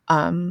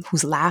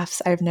 whose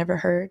laughs I've never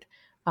heard,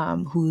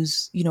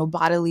 whose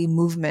bodily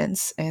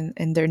movements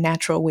and their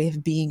natural way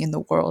of being in the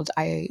world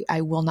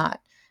I will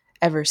not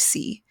ever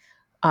see.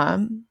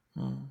 And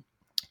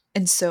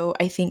so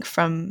I think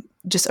from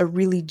just a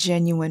really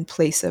genuine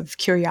place of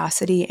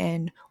curiosity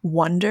and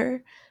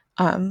wonder,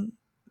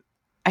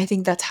 I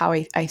think that's how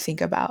I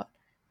think about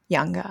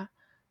Yanga.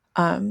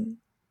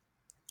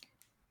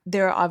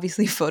 There are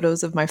obviously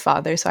photos of my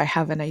father, so I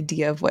have an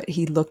idea of what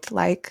he looked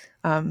like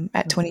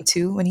at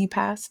 22 when he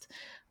passed.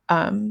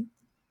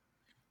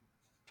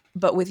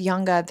 But with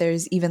Yanga,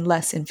 there's even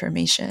less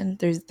information.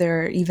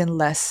 There are even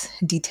less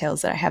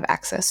details that I have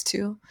access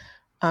to.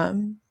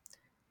 And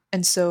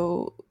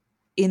so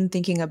in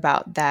thinking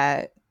about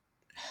that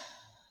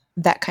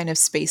kind of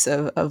space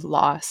of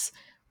loss,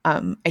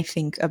 I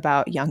think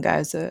about Yanga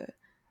as a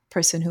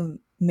person who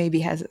maybe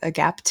has a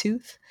gap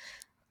tooth.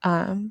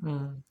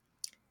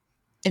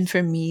 And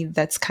for me,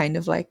 that's kind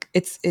of like,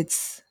 it's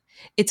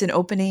an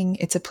opening,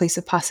 it's a place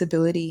of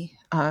possibility.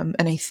 And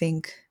I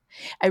think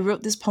I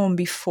wrote this poem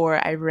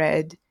before I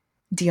read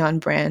Dion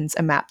Brand's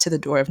A Map to the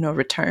Door of No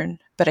Return,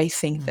 but I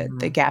think that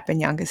the gap in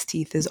Yanga's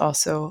teeth is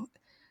also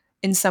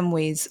in some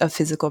ways a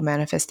physical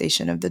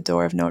manifestation of the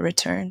door of no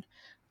return.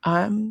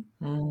 So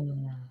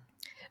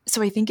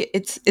I think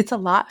it's a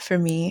lot for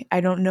me.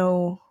 I don't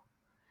know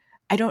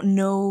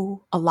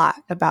a lot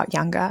about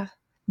Yanga.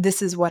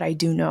 This is what I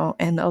do know,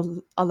 and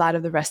a lot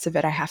of the rest of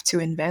it I have to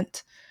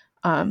invent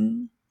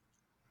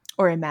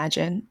or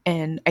imagine.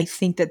 And I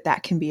think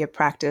that can be a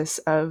practice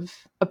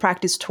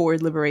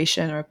toward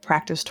liberation, or a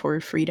practice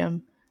toward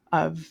freedom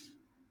of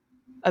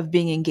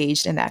being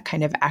engaged in that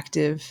kind of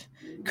active,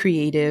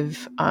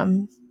 creative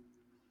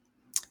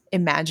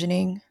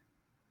imagining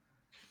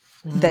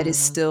that is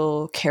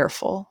still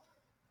careful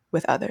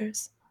with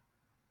others.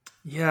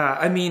 Yeah,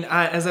 I mean,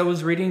 as I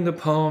was reading the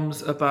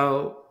poems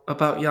about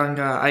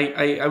Yanga,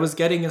 I was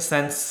getting a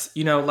sense,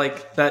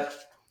 like that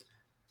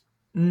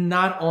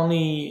not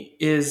only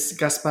is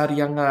Gaspar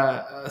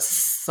Yanga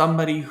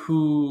somebody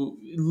who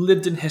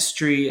lived in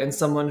history and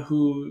someone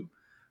who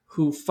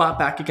fought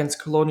back against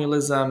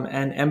colonialism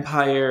and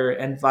empire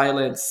and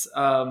violence,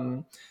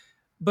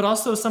 but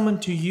also someone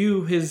to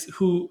you,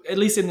 who at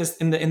least in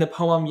the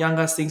poem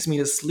Yanga Sings Me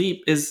to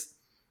Sleep, is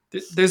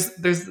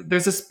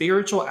there's a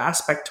spiritual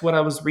aspect to what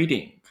I was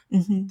reading.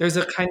 There's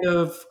a kind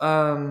of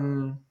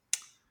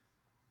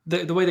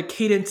the way the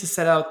cadence is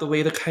set out, the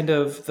way the kind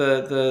of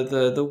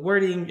the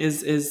wording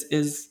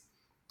is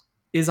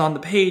on the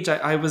page.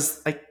 I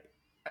was like,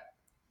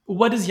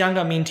 what does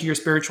Yanga mean to your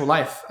spiritual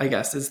life, I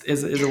guess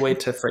is a way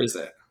to phrase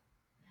it.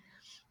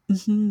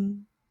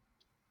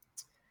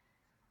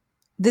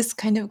 This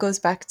kind of goes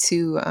back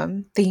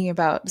to thinking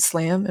about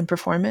slam and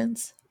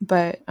performance,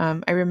 but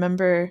I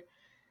remember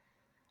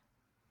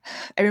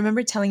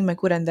telling my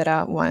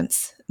curandera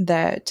once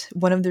that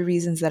one of the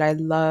reasons that I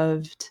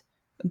loved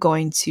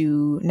going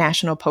to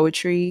national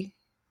poetry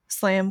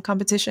slam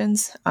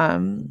competitions,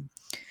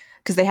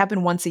 because they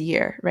happen once a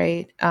year,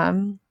 right?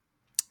 And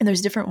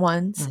there's different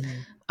ones.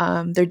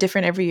 They're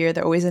different every year.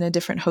 They're always in a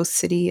different host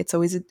city. It's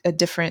always a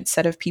different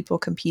set of people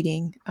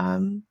competing.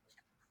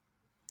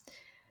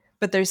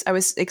 but I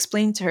was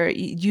explaining to her,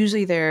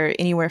 usually there are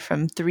anywhere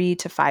from 3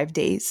 to 5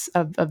 days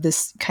of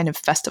this kind of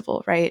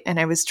festival, right? And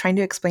I was trying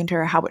to explain to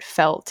her how it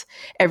felt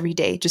every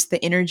day, just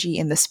the energy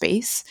in the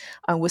space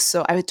was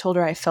so, I told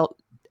her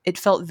it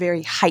felt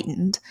very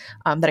heightened,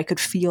 that I could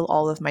feel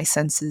all of my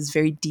senses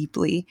very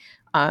deeply.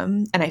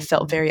 And I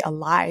felt very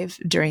alive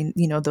during,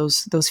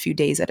 those few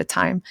days at a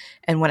time.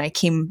 And when I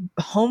came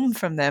home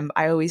from them,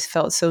 I always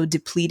felt so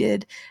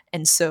depleted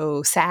and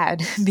so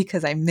sad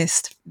because I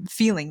missed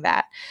feeling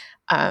that.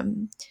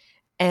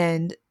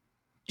 And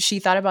she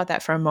thought about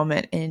that for a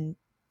moment, and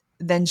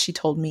then she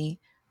told me,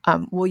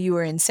 well, you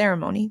were in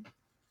ceremony.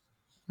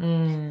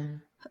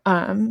 And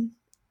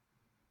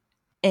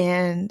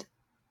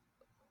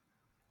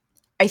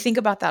I think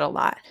about that a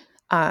lot.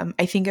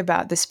 I think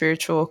about the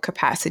spiritual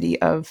capacity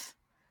of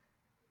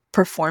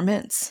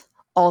performance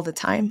all the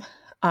time.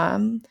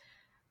 I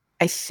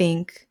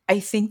think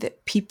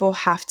that people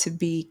have to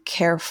be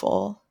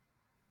careful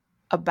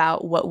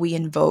about what we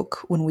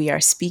invoke when we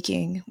are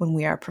speaking, when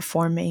we are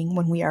performing,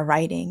 when we are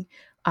writing,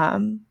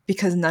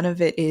 because none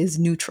of it is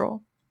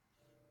neutral.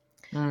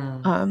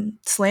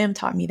 Slam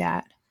taught me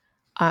that.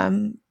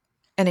 And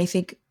I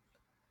think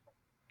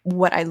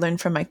what I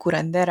learned from my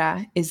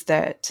curandera is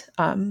that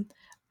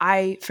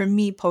for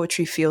me,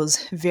 poetry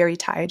feels very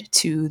tied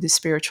to the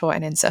spiritual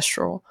and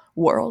ancestral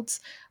worlds.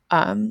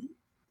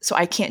 So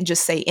I can't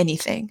just say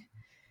anything.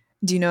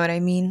 Do you know what I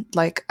mean?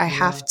 Like I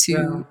have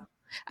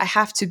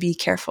to be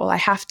careful. I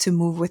have to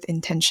move with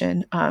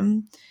intention.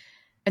 And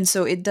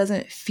so it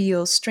doesn't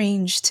feel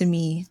strange to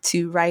me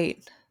to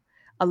write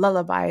a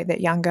lullaby that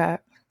Yanga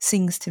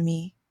sings to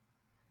me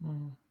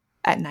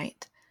at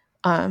night.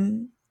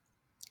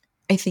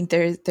 I think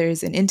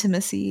there's an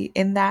intimacy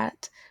in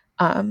that.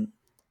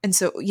 And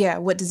so,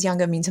 what does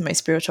Yanga mean to my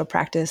spiritual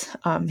practice?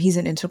 He's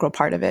an integral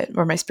part of it,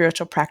 or my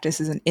spiritual practice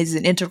is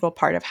an integral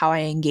part of how I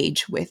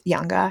engage with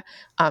Yanga.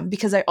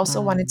 Because I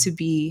also wanted to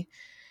be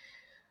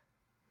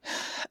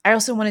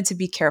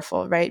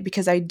careful, right?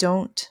 Because I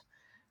don't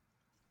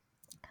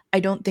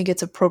think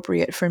it's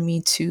appropriate for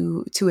me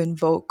to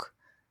invoke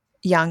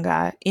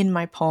Yanga in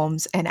my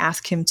poems and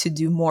ask him to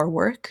do more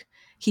work.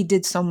 He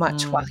did so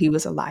much while he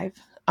was alive.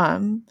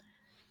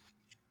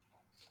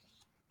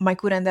 My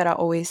curandera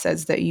always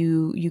says that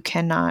you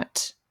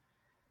cannot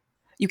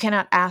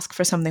ask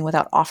for something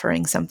without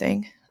offering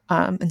something.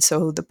 And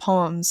so the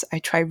poems, I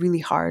try really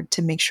hard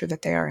to make sure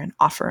that they are an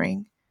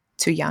offering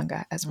to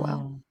Yanga as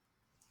well.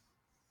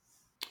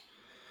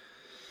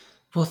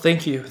 Well,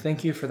 thank you.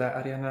 Thank you for that,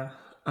 Ariana.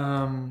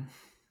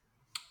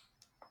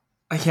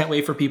 I can't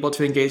wait for people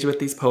to engage with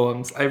these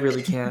poems. I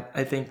really can't.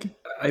 I think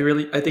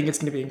it's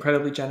going to be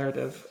incredibly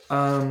generative.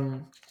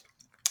 I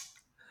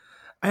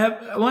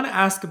want to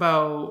ask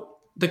about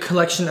the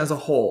collection as a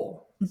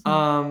whole.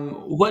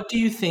 What do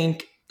you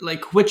think,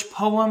 like which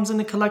poems in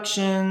the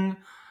collection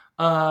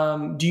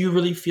do you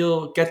really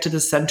feel get to the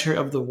center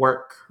of the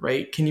work,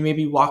 right? Can you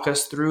maybe walk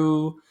us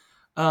through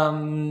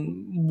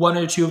one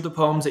or two of the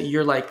poems that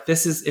you're like,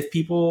 this is, if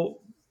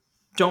people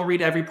don't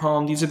read every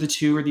poem, these are the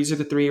two or these are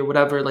the three or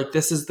whatever, like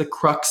this is the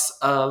crux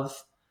of,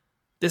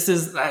 this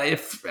is,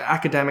 if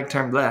academic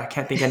term, I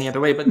can't think any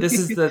other way, but this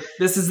is the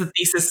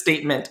thesis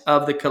statement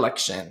of the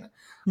collection.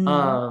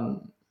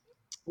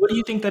 What do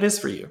you think that is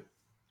for you?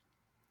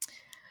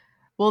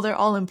 Well, they're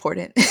all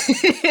important. Yeah,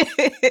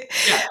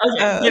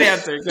 okay. Good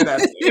answer.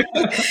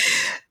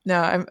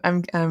 No,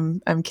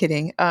 I'm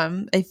kidding.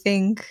 I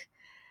think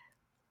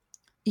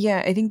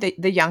that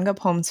the Yanga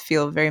poems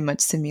feel very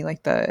much to me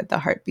like the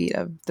heartbeat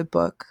of the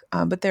book.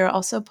 But there are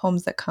also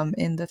poems that come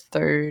in the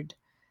third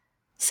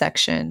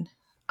section.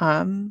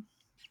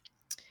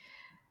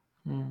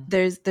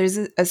 There's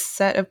a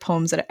set of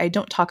poems that I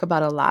don't talk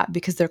about a lot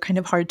because they're kind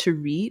of hard to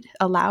read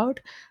aloud.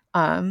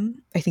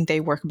 I think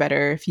they work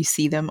better if you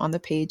see them on the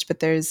page,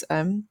 but there's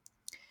a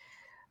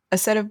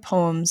set of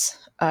poems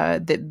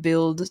that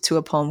build to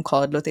a poem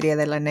called Loteria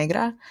de la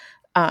Negra,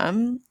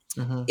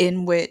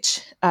 in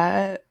which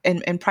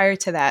and prior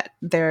to that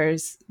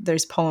there's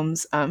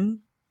poems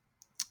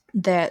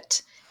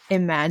that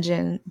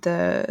imagine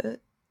the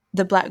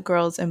Black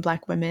girls and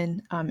Black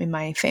women in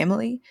my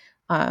family,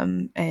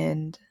 and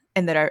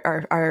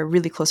that are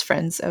really close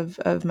friends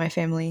of my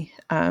family,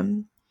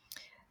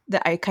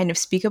 that I kind of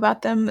speak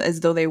about them as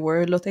though they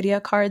were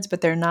Loteria cards,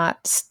 but they're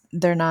not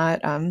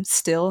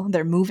still,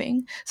 they're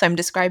moving. So I'm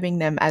describing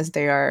them as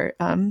they are,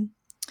 I'm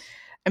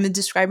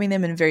describing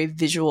them in very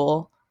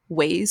visual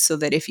ways so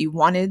that if you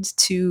wanted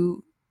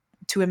to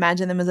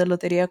imagine them as a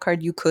Loteria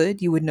card,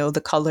 you would know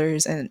the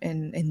colors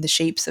and the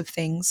shapes of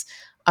things.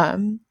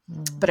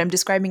 But I'm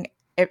describing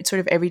sort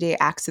of everyday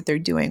acts that they're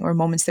doing or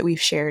moments that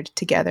we've shared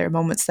together,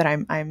 moments that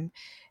I'm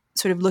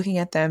sort of looking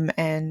at them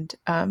and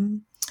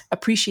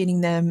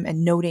appreciating them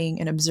and noting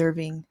and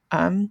observing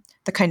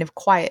the kind of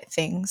quiet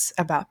things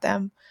about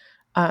them.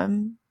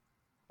 And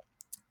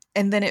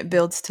then it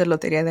builds to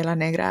Loteria de la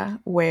Negra,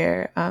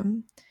 where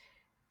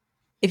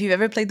if you've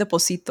ever played the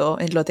Pocito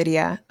in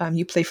Loteria,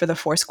 you play for the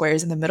four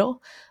squares in the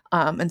middle.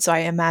 And so I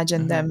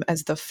imagine them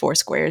as the four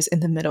squares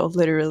in the middle,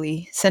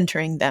 literally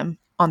centering them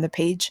on the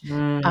page.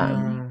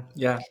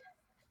 Yeah.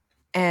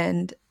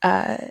 And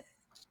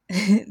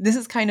this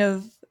is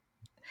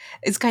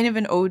it's kind of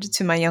an ode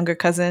to my younger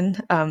cousin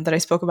that I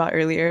spoke about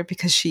earlier,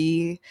 because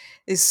she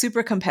is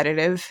super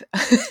competitive.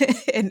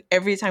 And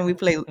every time we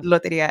play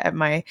Loteria at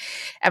my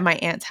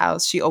aunt's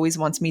house, she always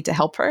wants me to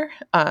help her,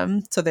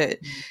 so that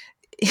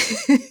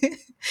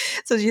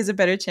so she has a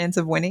better chance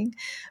of winning.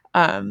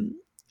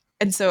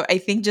 And so I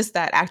think just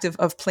that act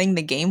of playing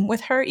the game with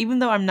her, even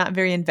though I'm not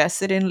very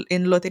invested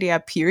in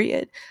Loteria,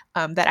 period,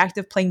 that act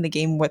of playing the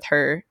game with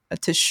her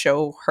to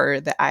show her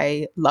that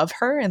I love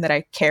her and that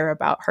I care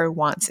about her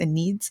wants and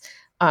needs,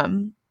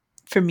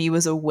 for me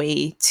was a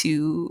way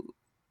to,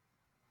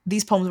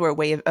 these poems were a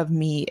way of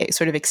me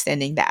sort of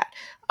extending that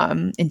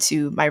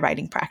into my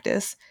writing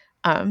practice.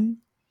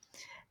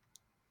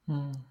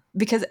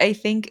 Because I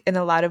think in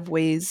a lot of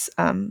ways,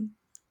 some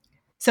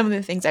of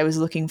the things I was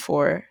looking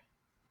for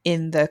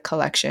in the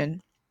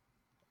collection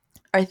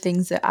are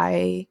things that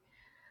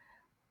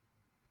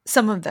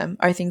some of them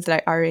are things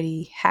that I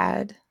already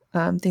had,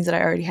 things that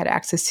I already had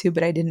access to,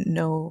 but I didn't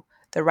know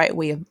the right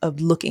way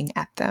of looking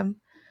at them.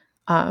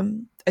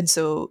 And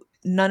so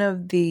none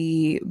of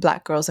the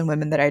Black girls and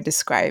women that I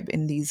describe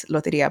in these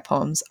Loteria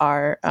poems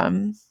are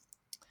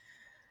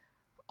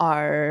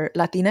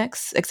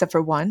Latinx, except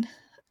for one.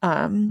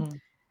 And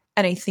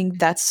I think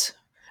that's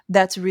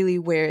really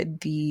where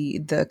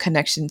the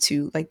connection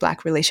to like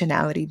Black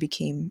relationality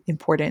became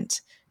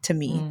important to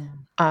me,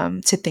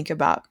 to think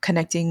about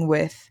connecting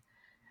with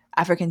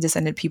African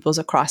descended peoples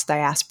across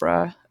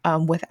diaspora,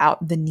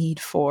 without the need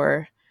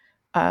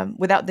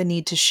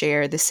to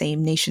share the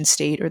same nation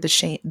state or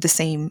the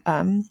same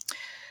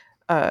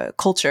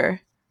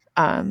culture,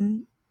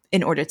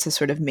 in order to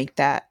sort of make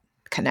that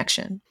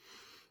connection.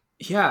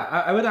 Yeah,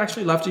 I would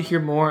actually love to hear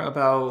more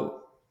about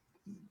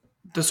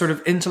the sort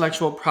of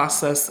intellectual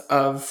process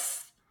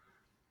of,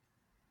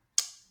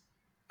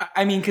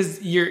 I mean, because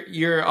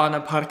you're on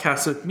a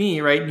podcast with me,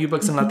 right? New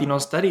Books in Latino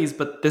Studies,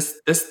 but this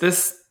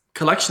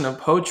collection of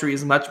poetry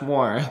is much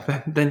more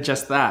than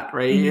just that,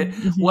 right?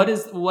 What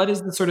is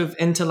the sort of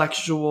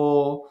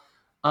intellectual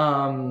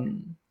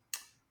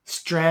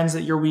strands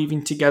that you're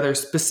weaving together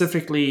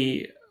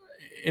specifically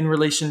in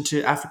relation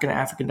to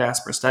African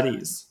diaspora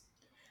studies?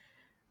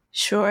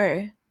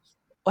 Sure.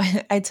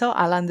 I tell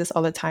Alan this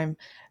all the time.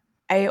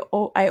 I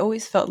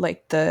always felt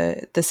like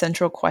the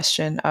central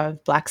question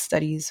of Black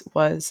studies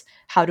was,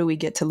 how do we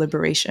get to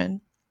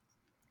liberation?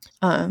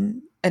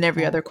 And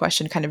every other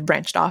question kind of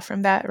branched off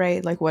from that,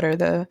 right? Like, what are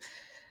the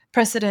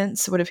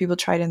precedents? What have people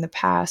tried in the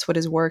past? What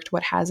has worked?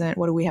 What hasn't?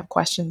 What do we have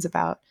questions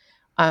about?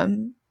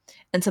 And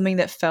something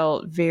that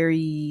felt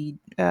very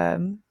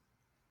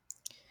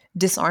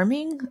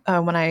disarming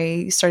when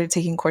I started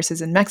taking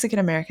courses in Mexican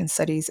American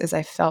studies is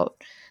I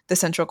felt the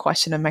central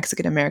question of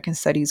Mexican American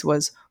studies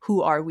was,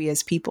 who are we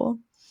as people?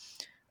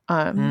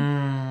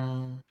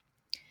 And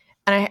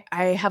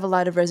I have a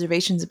lot of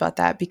reservations about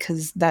that,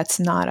 because that's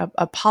not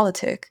a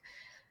politic.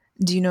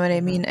 Do you know what I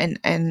mean?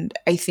 And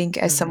I think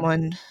as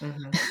someone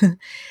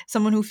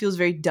who feels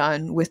very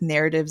done with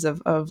narratives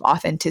of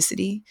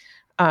authenticity,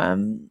 I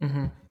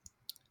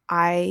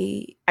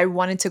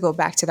wanted to go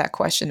back to that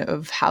question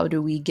of, how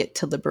do we get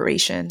to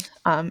liberation?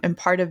 And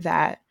part of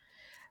that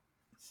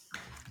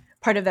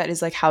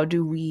is like, how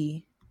do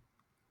we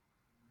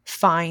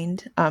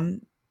find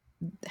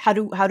how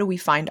do we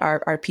find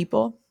our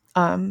people?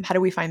 How do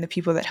we find the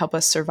people that help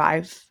us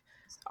survive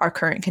our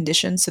current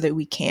conditions so that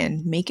we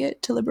can make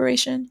it to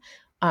liberation?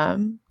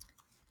 And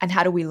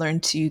how do we learn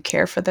to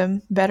care for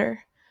them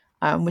better?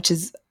 Which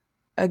is,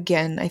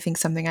 again, I think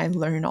something I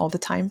learn all the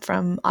time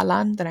from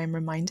Alan that I'm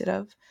reminded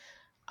of.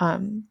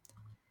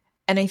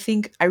 And I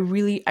think I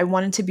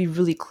wanted to be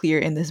really clear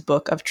in this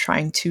book of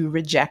trying to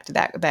reject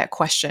that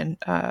question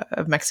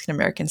of Mexican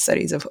American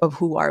studies of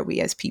who are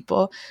we as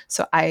people.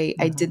 So I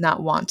did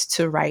not want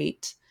to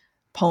write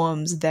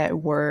poems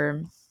that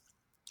were,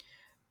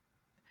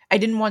 I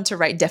didn't want to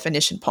write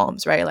definition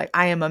poems, right? Like,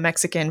 I am a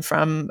Mexican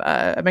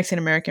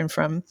American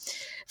from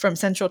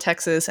Central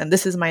Texas, and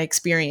this is my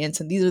experience,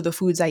 and these are the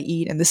foods I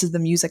eat, and this is the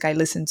music I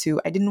listen to.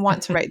 I didn't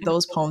want to write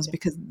those poems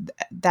because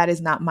that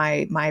is not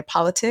my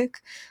politic.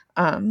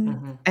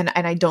 And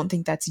I don't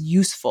think that's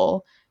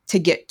useful to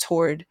get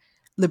toward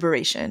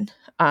liberation.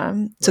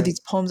 So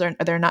these poems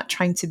they're not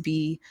trying to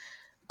be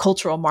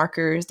cultural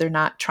markers. They're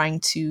not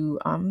trying to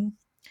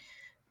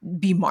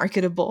be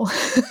marketable.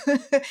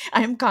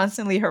 I am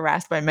constantly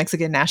harassed by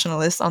Mexican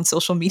nationalists on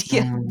social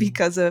media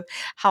because of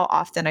how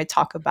often I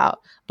talk about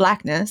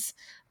Blackness.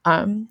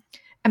 And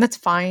that's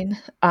fine.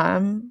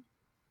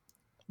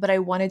 But I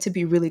wanted to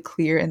be really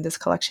clear in this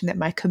collection that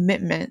my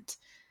commitment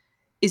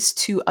is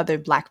to other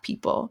Black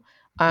people.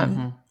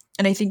 And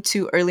I think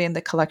too, early in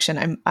the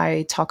collection,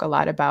 I talk a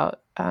lot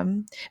about,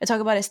 I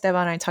talk about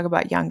Esteban, I talk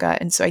about Yanga.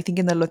 And so I think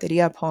in the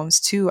Loteria poems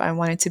too, I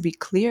wanted to be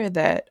clear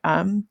that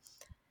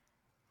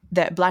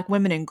that Black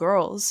women and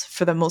girls,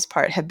 for the most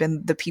part, have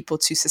been the people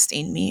to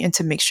sustain me and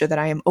to make sure that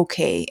I am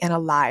okay and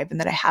alive and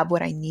that I have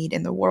what I need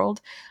in the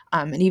world.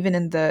 And even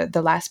in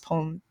the last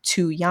poem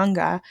to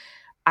Yanga,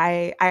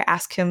 I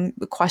ask him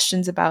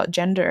questions about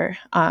gender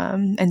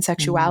and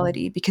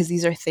sexuality, because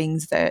these are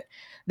things that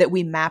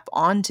we map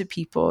onto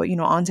people,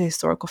 onto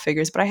historical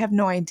figures. But I have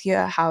no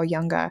idea how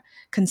Yanga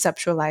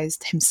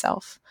conceptualized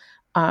himself.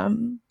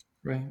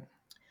 Right.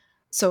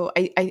 So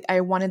I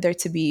wanted there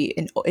to be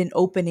an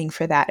opening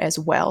for that as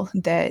well,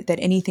 that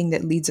anything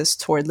that leads us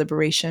toward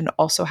liberation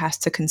also has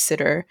to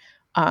consider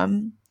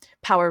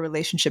power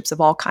relationships of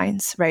all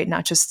kinds, right?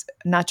 Not just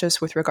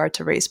with regard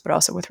to race, but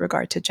also with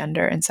regard to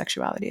gender and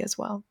sexuality as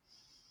well.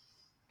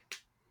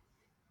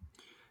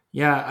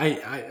 Yeah,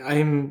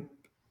 I'm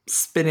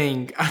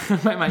spinning.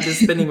 My mind is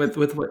spinning with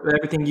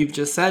everything you've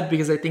just said,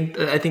 because I think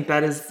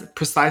that is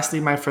precisely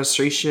my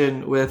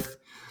frustration with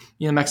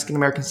Mexican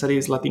American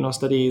studies, Latino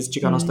studies,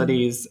 Chicano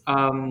studies.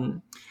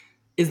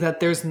 Is that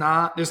there's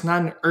not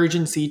an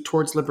urgency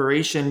towards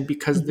liberation,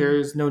 because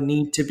there's no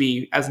need to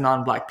be, as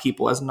non-Black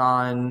people, as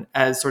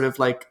sort of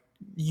like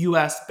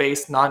U.S.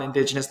 based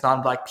non-Indigenous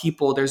non-Black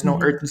people. There's no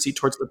urgency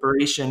towards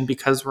liberation,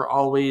 because we're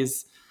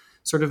always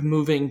sort of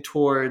moving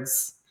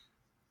towards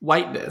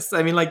whiteness.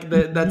 I mean, like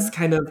that's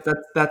kind of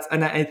that's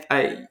and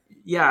I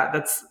yeah,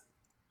 that's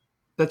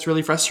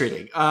really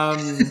frustrating.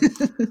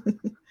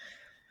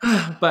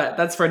 But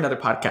that's for another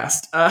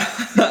podcast.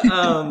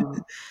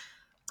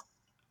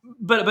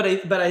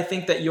 But I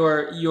think that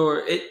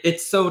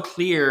it's so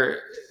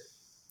clear.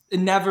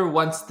 Never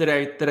once did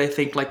I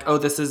think like, oh,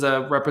 this is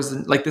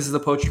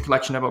a poetry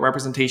collection about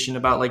representation,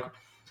 about like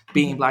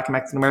being Black and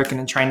Mexican American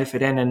and trying to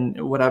fit in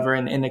and whatever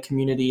in a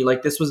community.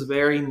 Like, this was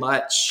very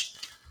much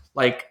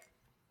like,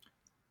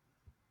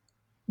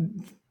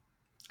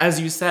 as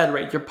you said,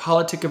 right, your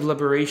politic of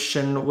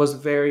liberation was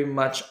very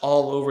much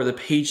all over the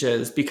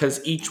pages, because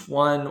each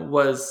one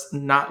was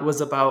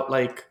about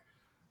like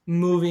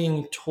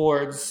moving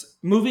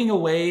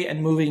away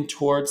and moving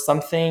towards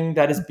something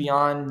that is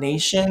beyond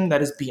nation,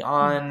 that is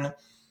beyond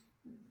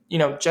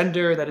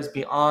gender, that is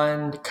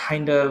beyond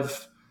kind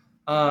of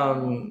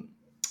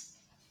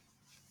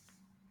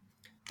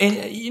and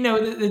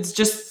it's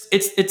just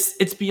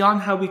it's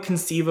beyond how we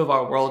conceive of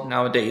our world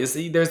nowadays.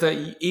 There's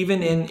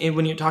even in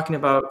when you're talking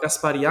about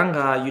Gaspar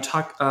Yanga,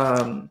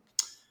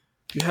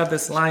 you have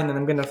this line, and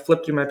I'm going to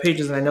flip through my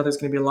pages, and I know there's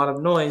going to be a lot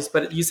of noise,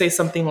 but you say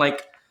something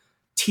like,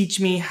 "Teach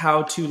me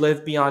how to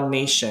live beyond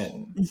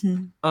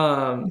nation,"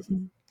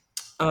 and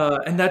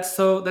that's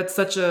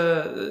such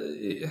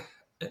a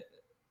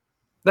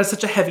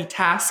heavy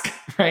task,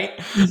 right?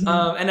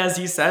 And as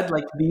you said,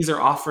 like, these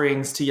are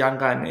offerings to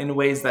Yangan in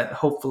ways that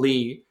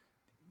hopefully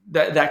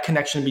that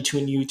connection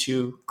between you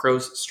two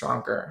grows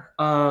stronger.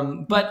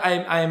 But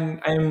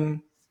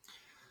I'm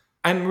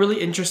really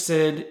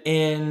interested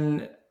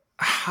in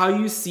how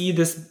you see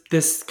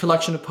this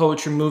collection of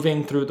poetry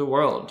moving through the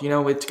world.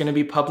 It's going to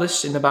be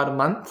published in about a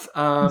month.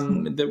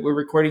 That we're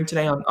recording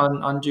today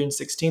on June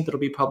 16th. It'll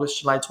be published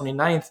July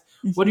 29th.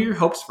 What are your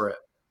hopes for it?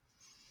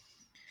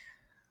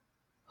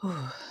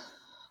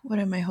 What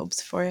are my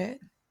hopes for it?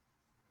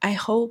 I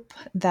hope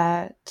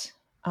that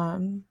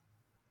I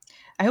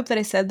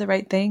said the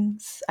right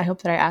things. I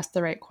hope that I asked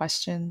the right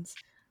questions.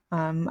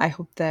 I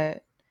hope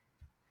that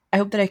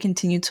I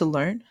continue to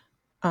learn.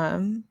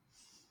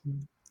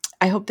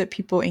 I hope that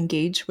people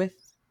engage with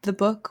the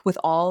book, with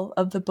all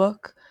of the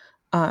book.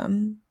 I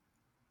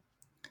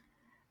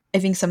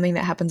think something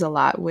that happens a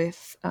lot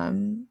with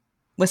some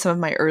of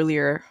my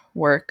earlier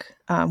work,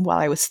 while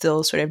I was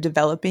still sort of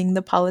developing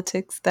the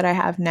politics that I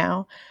have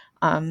now,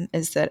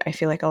 is that I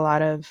feel like a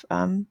lot of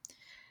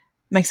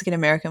Mexican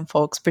American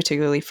folks,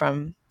 particularly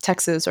from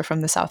Texas or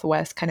from the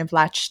Southwest, kind of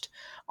latched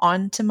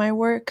on to my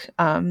work,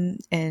 and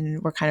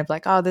were kind of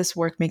like, oh, this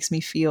work makes me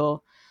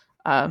feel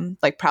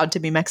like proud to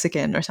be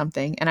Mexican or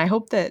something. And I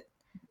hope that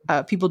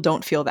people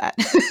don't feel that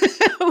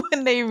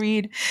when they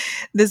read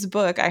this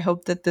book. I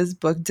hope that this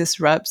book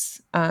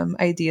disrupts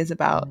ideas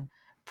about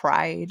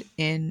pride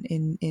in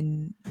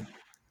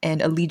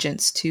and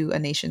allegiance to a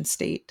nation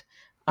state.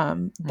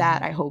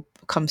 That I hope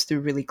comes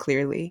through really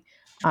clearly.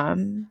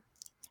 And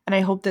I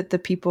hope that the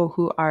people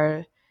who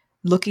are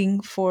looking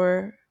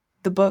for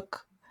the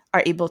book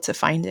are able to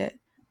find it.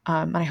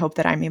 And I hope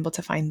that I'm able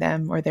to find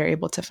them, or they're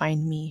able to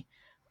find me.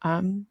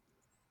 I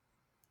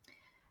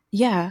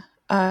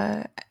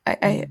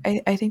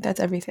think that's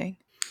everything.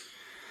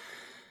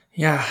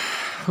 Yeah.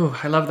 Ooh,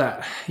 I love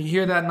that. You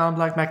hear that,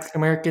 non-Black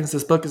Mexican Americans?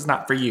 This book is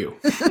not for you.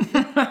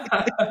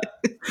 I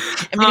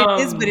mean,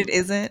 it is, but it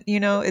isn't.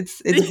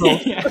 It's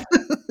both. Yeah.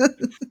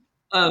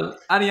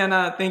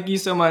 Ariana, thank you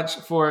so much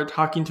for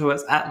talking to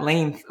us at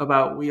length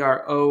about We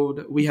Are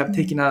Owed. We have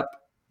taken up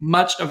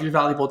much of your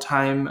valuable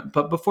time.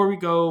 But before we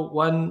go,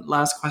 one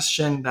last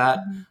question that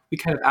we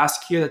kind of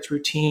ask here that's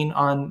routine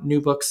on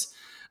New Books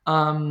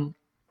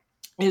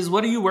is,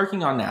 what are you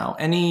working on now?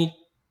 Any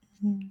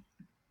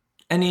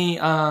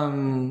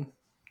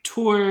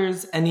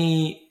tours,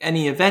 any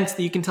events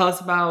that you can tell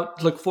us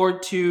about, look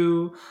forward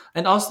to?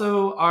 And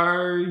also,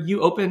 are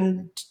you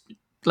open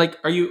I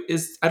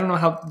don't know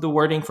how the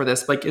wording for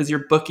this, like, is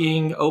your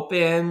booking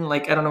open?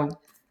 Like, I don't know,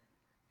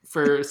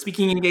 for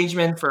speaking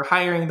engagement, for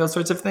hiring, those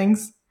sorts of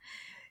things?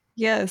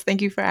 Yes,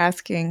 thank you for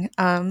asking.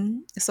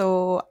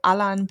 So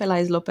Alan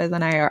Pelaez Lopez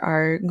and I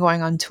are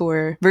going on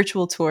tour,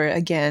 virtual tour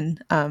again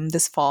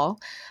this fall,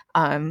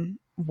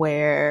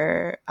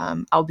 where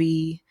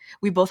we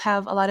both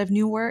have a lot of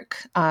new work.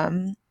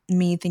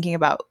 Me thinking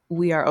about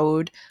We Are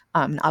Ode.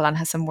 Alan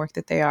has some work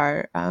that they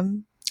are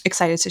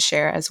excited to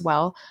share as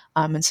well.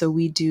 And so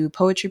we do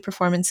poetry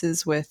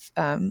performances with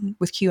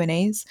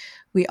Q&As.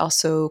 We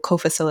also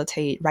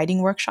co-facilitate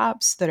writing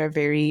workshops that are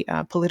very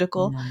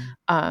political.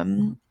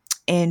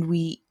 And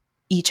we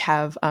each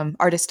have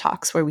artist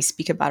talks where we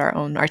speak about our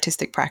own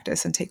artistic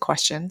practice and take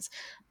questions.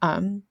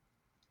 And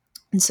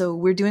so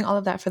we're doing all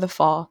of that for the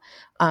fall.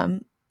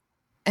 And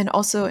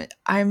also,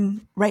 I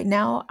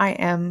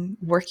am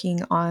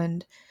working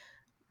on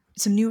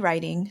some new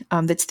writing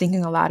that's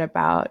thinking a lot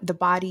about the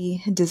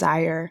body,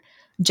 desire,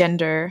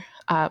 gender,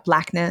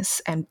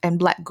 Blackness, and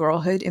Black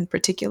girlhood in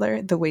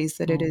particular, the ways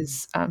that it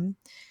is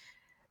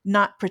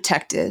not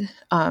protected,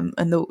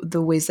 and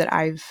the ways that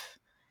I've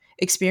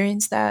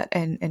experienced that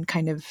and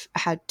kind of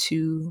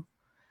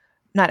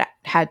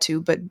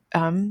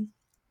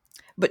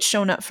but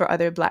shown up for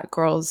other Black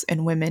girls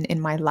and women in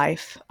my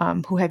life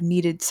who have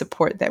needed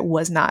support that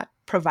was not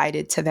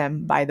provided to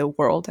them by the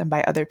world and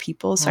by other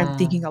people. So I'm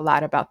thinking a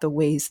lot about the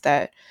ways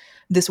that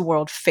this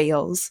world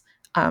fails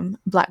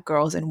Black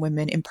girls and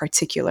women in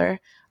particular,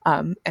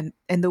 and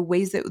the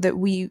ways that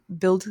we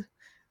build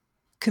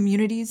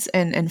communities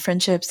and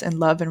friendships and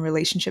love and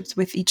relationships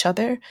with each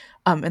other,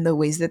 and the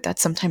ways that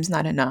that's sometimes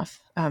not enough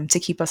to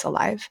keep us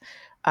alive.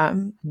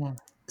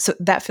 So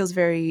that feels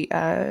very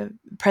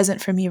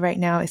present for me right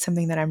now. It's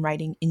something that I'm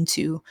writing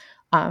into,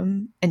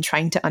 and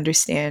trying to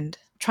understand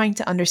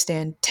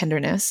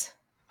tenderness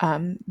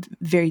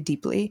very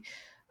deeply.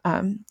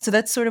 So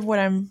that's sort of what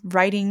I'm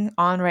writing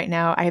on right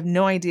now. I have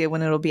no idea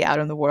when it'll be out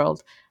in the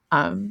world,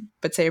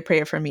 but say a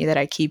prayer for me that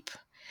I keep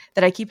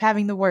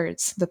having the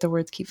words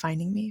keep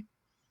finding me.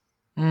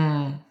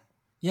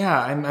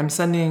 Yeah, I'm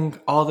sending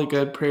all the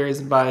good prayers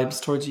and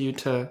vibes towards you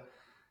to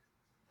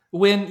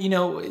when,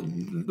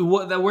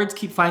 the words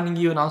keep finding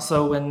you, and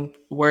also when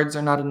words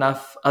are not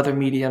enough, other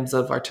mediums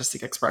of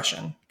artistic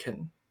expression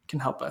can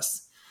help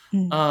us.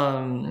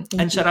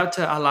 And shout out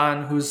to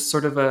Alan, who's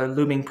sort of a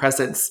looming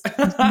presence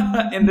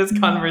in this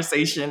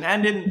conversation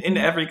and in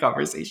every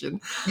conversation.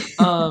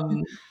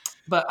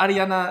 But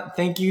Ariana,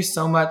 thank you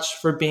so much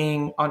for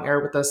being on air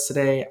with us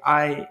today.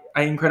 I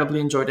incredibly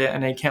enjoyed it,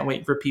 and I can't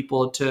wait for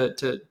people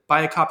to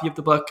buy a copy of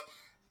the book,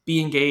 be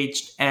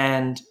engaged,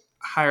 and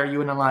hire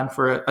you and Alan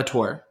for a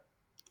tour.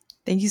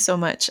 Thank you so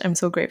much. I'm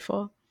so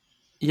grateful.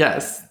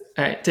 Yes.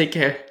 All right. Take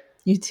care.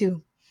 You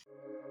too.